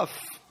playoff.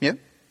 Yeah.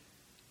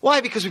 Why?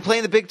 Because we play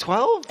in the Big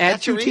 12? Add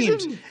That's two your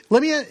teams. reason?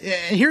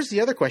 Here's the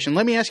other question.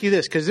 Let me ask you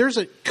this, because there's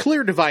a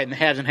clear divide in the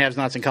haves and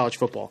have-nots in college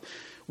football.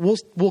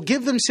 We'll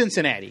give them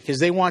Cincinnati because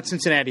they want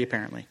Cincinnati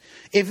apparently.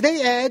 If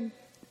they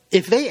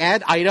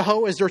add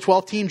Idaho as their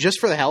 12th team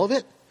just for the hell of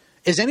it,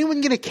 is anyone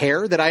going to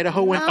care that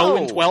Idaho went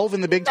 0-12 in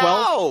the Big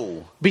 12?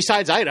 No.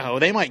 Besides Idaho,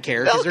 they might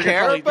care because they're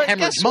going to probably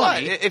hemorrhage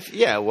money.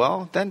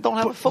 Then don't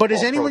have a football But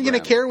is anyone going to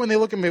care when they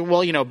look at me?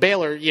 Well,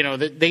 Baylor,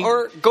 they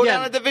or go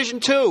down to Division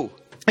II.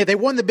 Yeah, they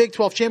won the Big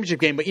 12 championship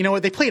game, but you know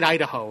what? They played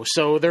Idaho,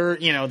 so they're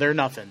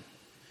nothing.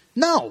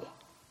 No,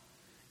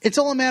 it's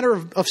all a matter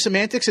of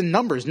semantics and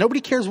numbers.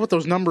 Nobody cares what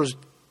those numbers,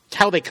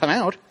 how they come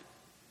out.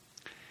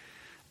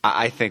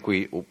 I think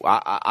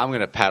I'm going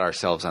to pat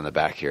ourselves on the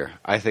back here.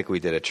 I think we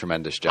did a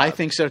tremendous job. I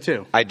think so,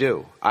 too. I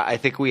do. I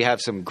think we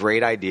have some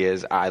great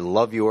ideas. I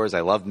love yours.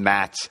 I love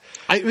Matt's.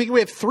 I think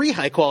we have three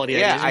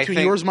high-quality ideas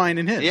between yours, mine,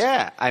 and his.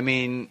 Yeah. I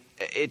mean,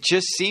 it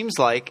just seems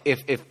like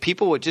if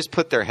people would just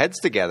put their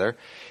heads together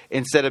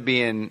instead of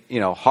being,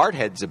 hard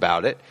heads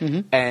about it.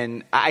 Mm-hmm.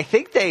 And I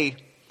think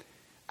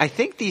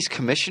these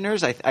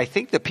commissioners, I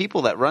think the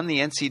people that run the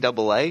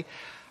NCAA,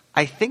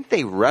 I think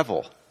they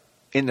revel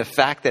in the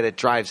fact that it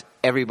drives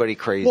everybody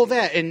crazy. Well, the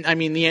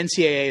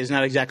NCAA is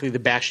not exactly the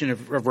bastion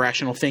of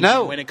rational thinking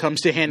when it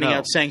comes to handing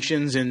out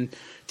sanctions and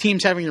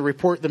teams having to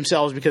report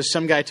themselves because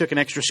some guy took an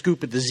extra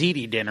scoop at the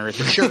ziti dinner at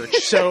the church.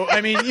 So,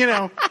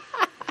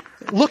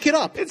 look it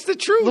up. It's the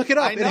truth. Look it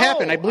up. It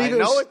happened. I believe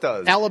it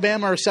does.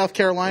 Alabama or South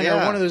Carolina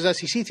or one of those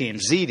SEC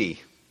teams. Ziti.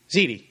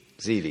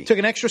 Took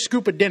an extra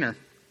scoop at dinner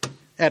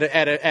at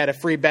a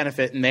free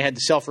benefit, and they had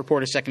to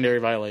self-report a secondary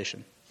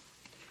violation.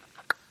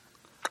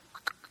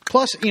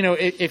 Plus,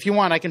 if you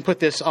want, I can put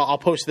this. I'll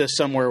post this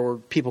somewhere where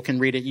people can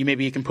read it.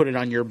 Maybe you can put it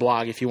on your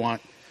blog if you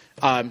want,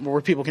 where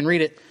people can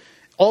read it.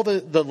 All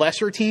the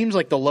lesser teams,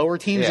 like the lower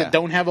teams that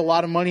don't have a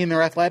lot of money in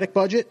their athletic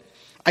budget,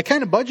 I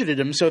kind of budgeted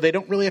them so they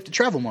don't really have to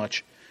travel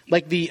much.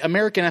 Like the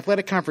American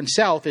Athletic Conference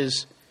South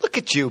is. Look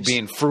at you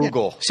being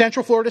frugal. Yeah,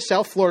 Central Florida,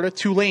 South Florida,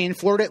 Tulane,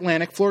 Florida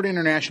Atlantic, Florida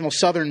International,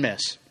 Southern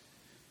Miss,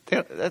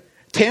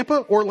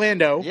 Tampa,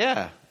 Orlando,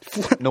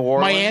 New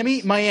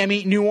Orleans,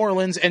 Miami, New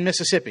Orleans, and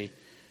Mississippi.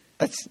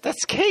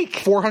 That's cake.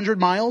 400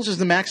 miles is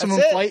the maximum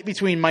flight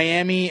between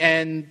Miami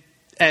and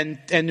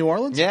New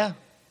Orleans? Yeah.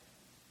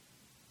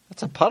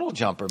 That's a puddle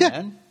jumper,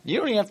 man. You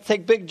don't even have to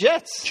take big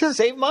jets. Sure.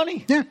 Save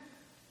money. Yeah.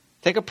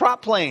 Take a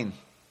prop plane.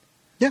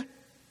 Yeah.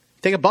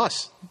 Take a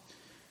bus.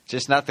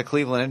 Just not the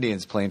Cleveland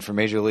Indians plane for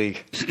Major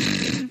League.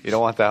 You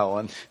don't want that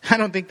one. I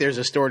don't think there's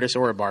a stewardess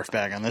or a barf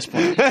bag on this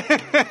plane.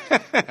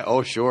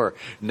 Oh, sure.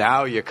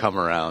 Now you come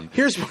around.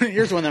 Here's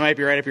one that might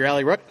be right up your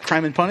alley.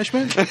 Crime and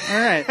Punishment? All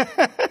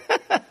right.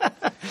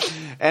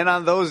 And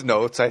on those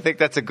notes, I think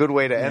that's a good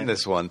way to end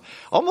this one.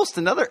 Almost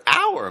another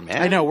hour,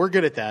 man. I know. We're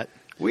good at that.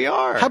 We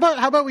are. How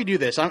about we do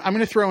this? I'm going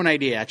to throw an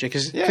idea at you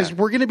because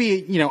we're going to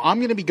be, I'm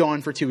going to be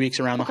gone for 2 weeks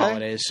around the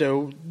holidays.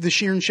 So the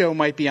Shearn show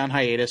might be on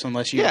hiatus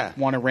unless you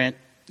want to rant,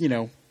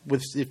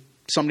 if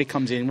somebody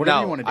comes in,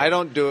 whatever you want to do. I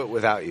don't do it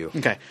without you.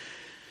 Okay.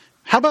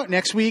 How about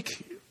next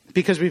week?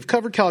 Because we've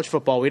covered college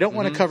football. We don't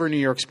want to cover New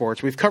York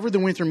sports. We've covered the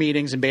winter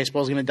meetings and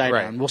baseball's going to die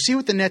down. We'll see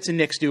what the Nets and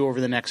Knicks do over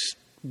the next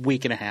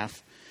week and a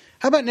half.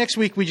 How about next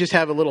week we just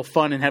have a little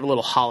fun and have a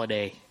little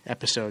holiday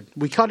episode?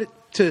 We cut it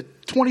to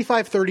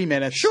 25, 30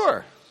 minutes.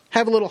 Sure.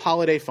 Have a little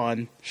holiday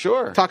fun.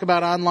 Sure. Talk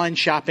about online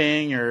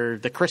shopping or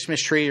the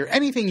Christmas tree or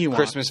anything you want.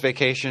 Christmas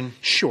Vacation.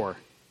 Sure.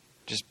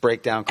 Just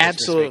break down Christmas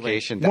Absolutely.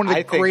 Vacation. One of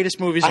the greatest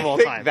movies of all I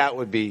think time. that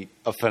would be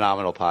a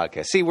phenomenal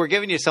podcast. See, we're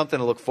giving you something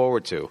to look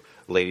forward to,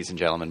 ladies and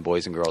gentlemen,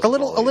 boys and girls. A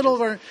little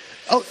of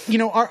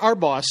our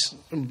boss,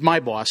 my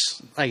boss,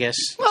 I guess,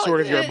 sort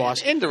of your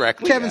boss,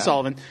 indirectly, Kevin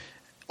Sullivan,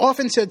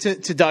 often said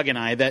to Doug and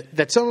I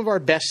that some of our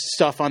best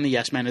stuff on the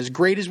Yes Men, as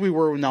great as we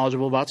were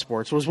knowledgeable about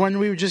sports, was when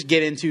we would just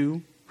get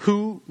into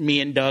who me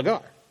and Doug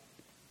are.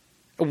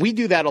 We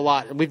do that a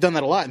lot. We've done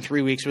that a lot in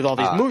 3 weeks with all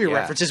these movie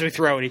references we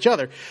throw at each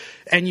other,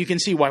 and you can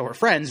see why we're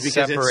friends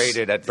because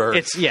separated at birth.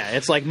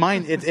 It's like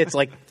mine. It's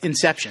like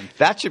Inception.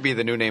 That should be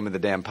the new name of the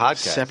damn podcast.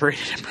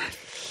 Separated at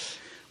birth.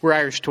 We're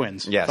Irish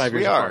twins. Yes, 5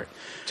 years we are. apart.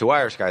 Two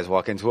Irish guys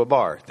walk into a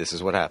bar. This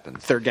is what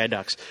happens. Third guy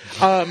ducks.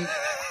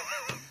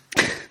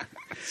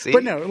 See?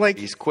 But no, like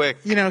he's quick.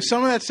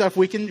 Some of that stuff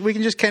we can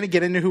just kind of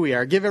get into who we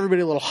are. Give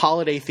everybody a little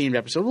holiday themed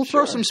episode. We'll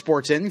throw some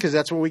sports in because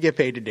that's what we get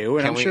paid to do,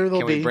 and I'm sure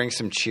there'll be. Can we bring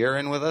some cheer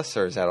in with us,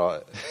 or is that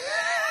all?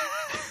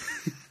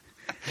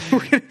 we're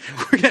gonna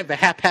have the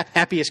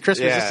happiest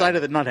Christmas this side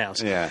of the nut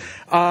house. Yeah.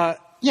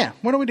 Yeah.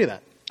 Why don't we do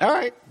that? All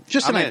right.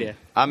 Just an idea.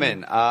 I'm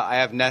in. I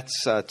have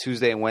Nets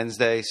Tuesday and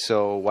Wednesday,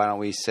 so why don't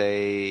we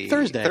say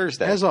Thursday?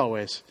 As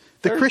always,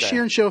 the Thursday. Chris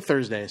Shearn Show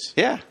Thursdays.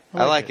 Yeah,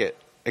 I like it.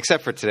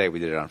 Except for today, we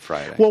did it on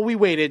Friday. Well, we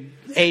waited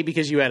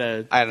because you had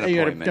an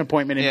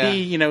appointment, and Yeah.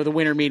 B, the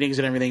winter meetings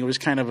and everything. It was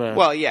kind of a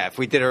Well, yeah. If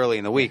we did early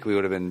in the week, we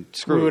would have been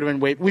screwed. We would have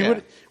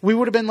been we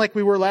would have been like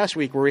we were last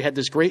week, where we had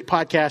this great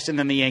podcast, and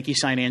then the Yankees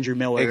signed Andrew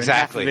Miller.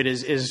 Exactly. And half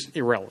of it is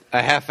irrelevant.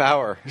 A half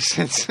hour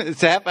since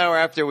it's a half hour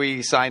after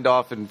we signed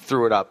off and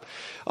threw it up.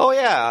 Oh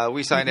yeah,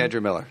 we signed Andrew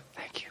Miller.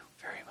 Thank you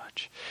very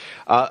much,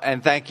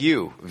 and thank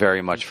you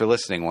very much for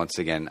listening once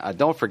again.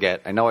 Don't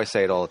forget, I know I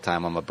say it all the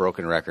time. I'm a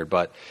broken record,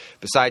 but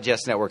besides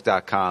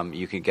YesNetwork.com,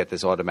 you can get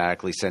this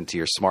automatically sent to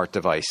your smart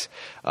device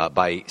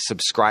by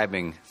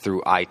subscribing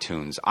through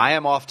iTunes. I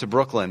am off to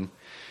Brooklyn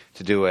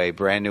to do a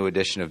brand new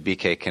edition of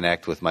BK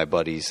Connect with my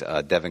buddies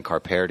Devin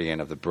Carperdian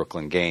of the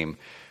Brooklyn Game,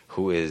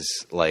 who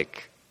is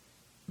like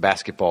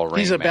basketball Rain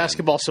He's a Man.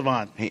 basketball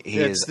savant. He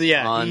is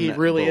he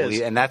really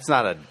is. And that's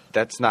not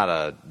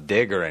a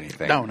dig or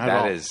anything. No, not at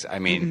all. That is, I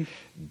mean,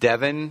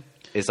 Devin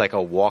is like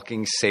a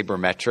walking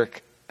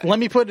sabermetric. Let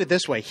me put it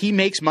this way. He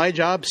makes my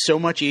job so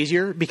much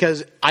easier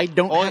because I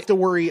don't have to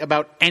worry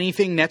about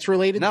anything Nets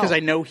related because I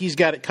know he's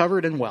got it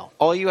covered and well.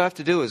 All you have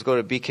to do is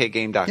go to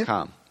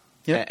bkgame.com.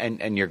 Yep.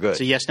 And you're good. It's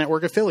a Yes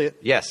Network affiliate.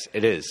 Yes,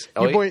 it is.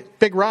 Your boy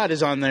Big Rod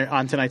is on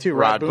tonight too.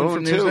 Rod Boone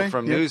from too, Newsday.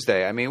 from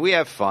Newsday. I mean, we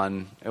have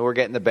fun, and we're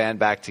getting the band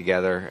back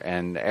together.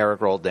 And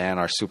Eric Roldan,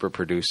 our super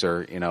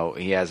producer,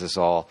 he has us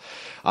all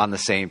on the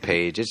same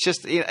page. It's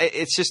just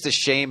a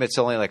shame. It's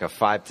only like a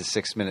 5 to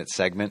 6 minute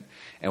segment,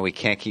 and we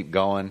can't keep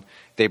going.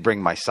 They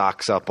bring my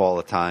socks up all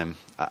the time.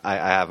 I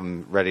have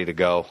them ready to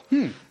go.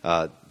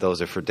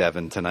 Those are for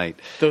Devin tonight.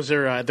 Those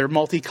are they're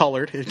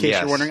multicolored. In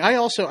case you're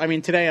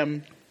wondering, today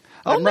I'm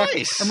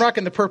nice. I'm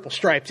rocking the purple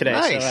stripe today.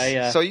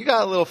 Nice. So you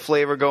got a little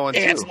flavor going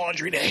too. It's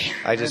laundry day.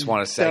 I just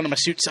want to say down to my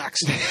suit socks.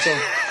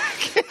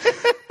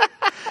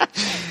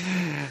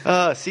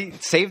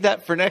 Save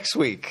that for next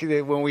week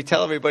when we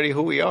tell everybody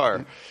who we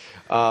are.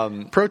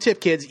 Pro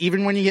tip, kids: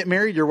 even when you get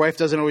married, your wife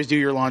doesn't always do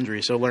your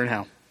laundry. So learn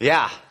how.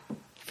 Yeah,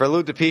 for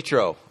Lou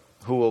DiPietro,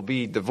 who will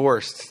be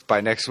divorced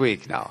by next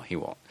week. No, he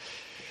won't.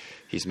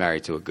 He's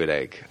married to a good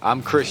egg.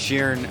 I'm Chris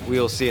Shearn. We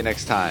will see you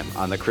next time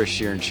on The Chris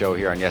Shearn Show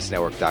here on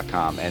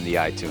YesNetwork.com and the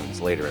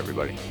iTunes. Later,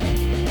 everybody.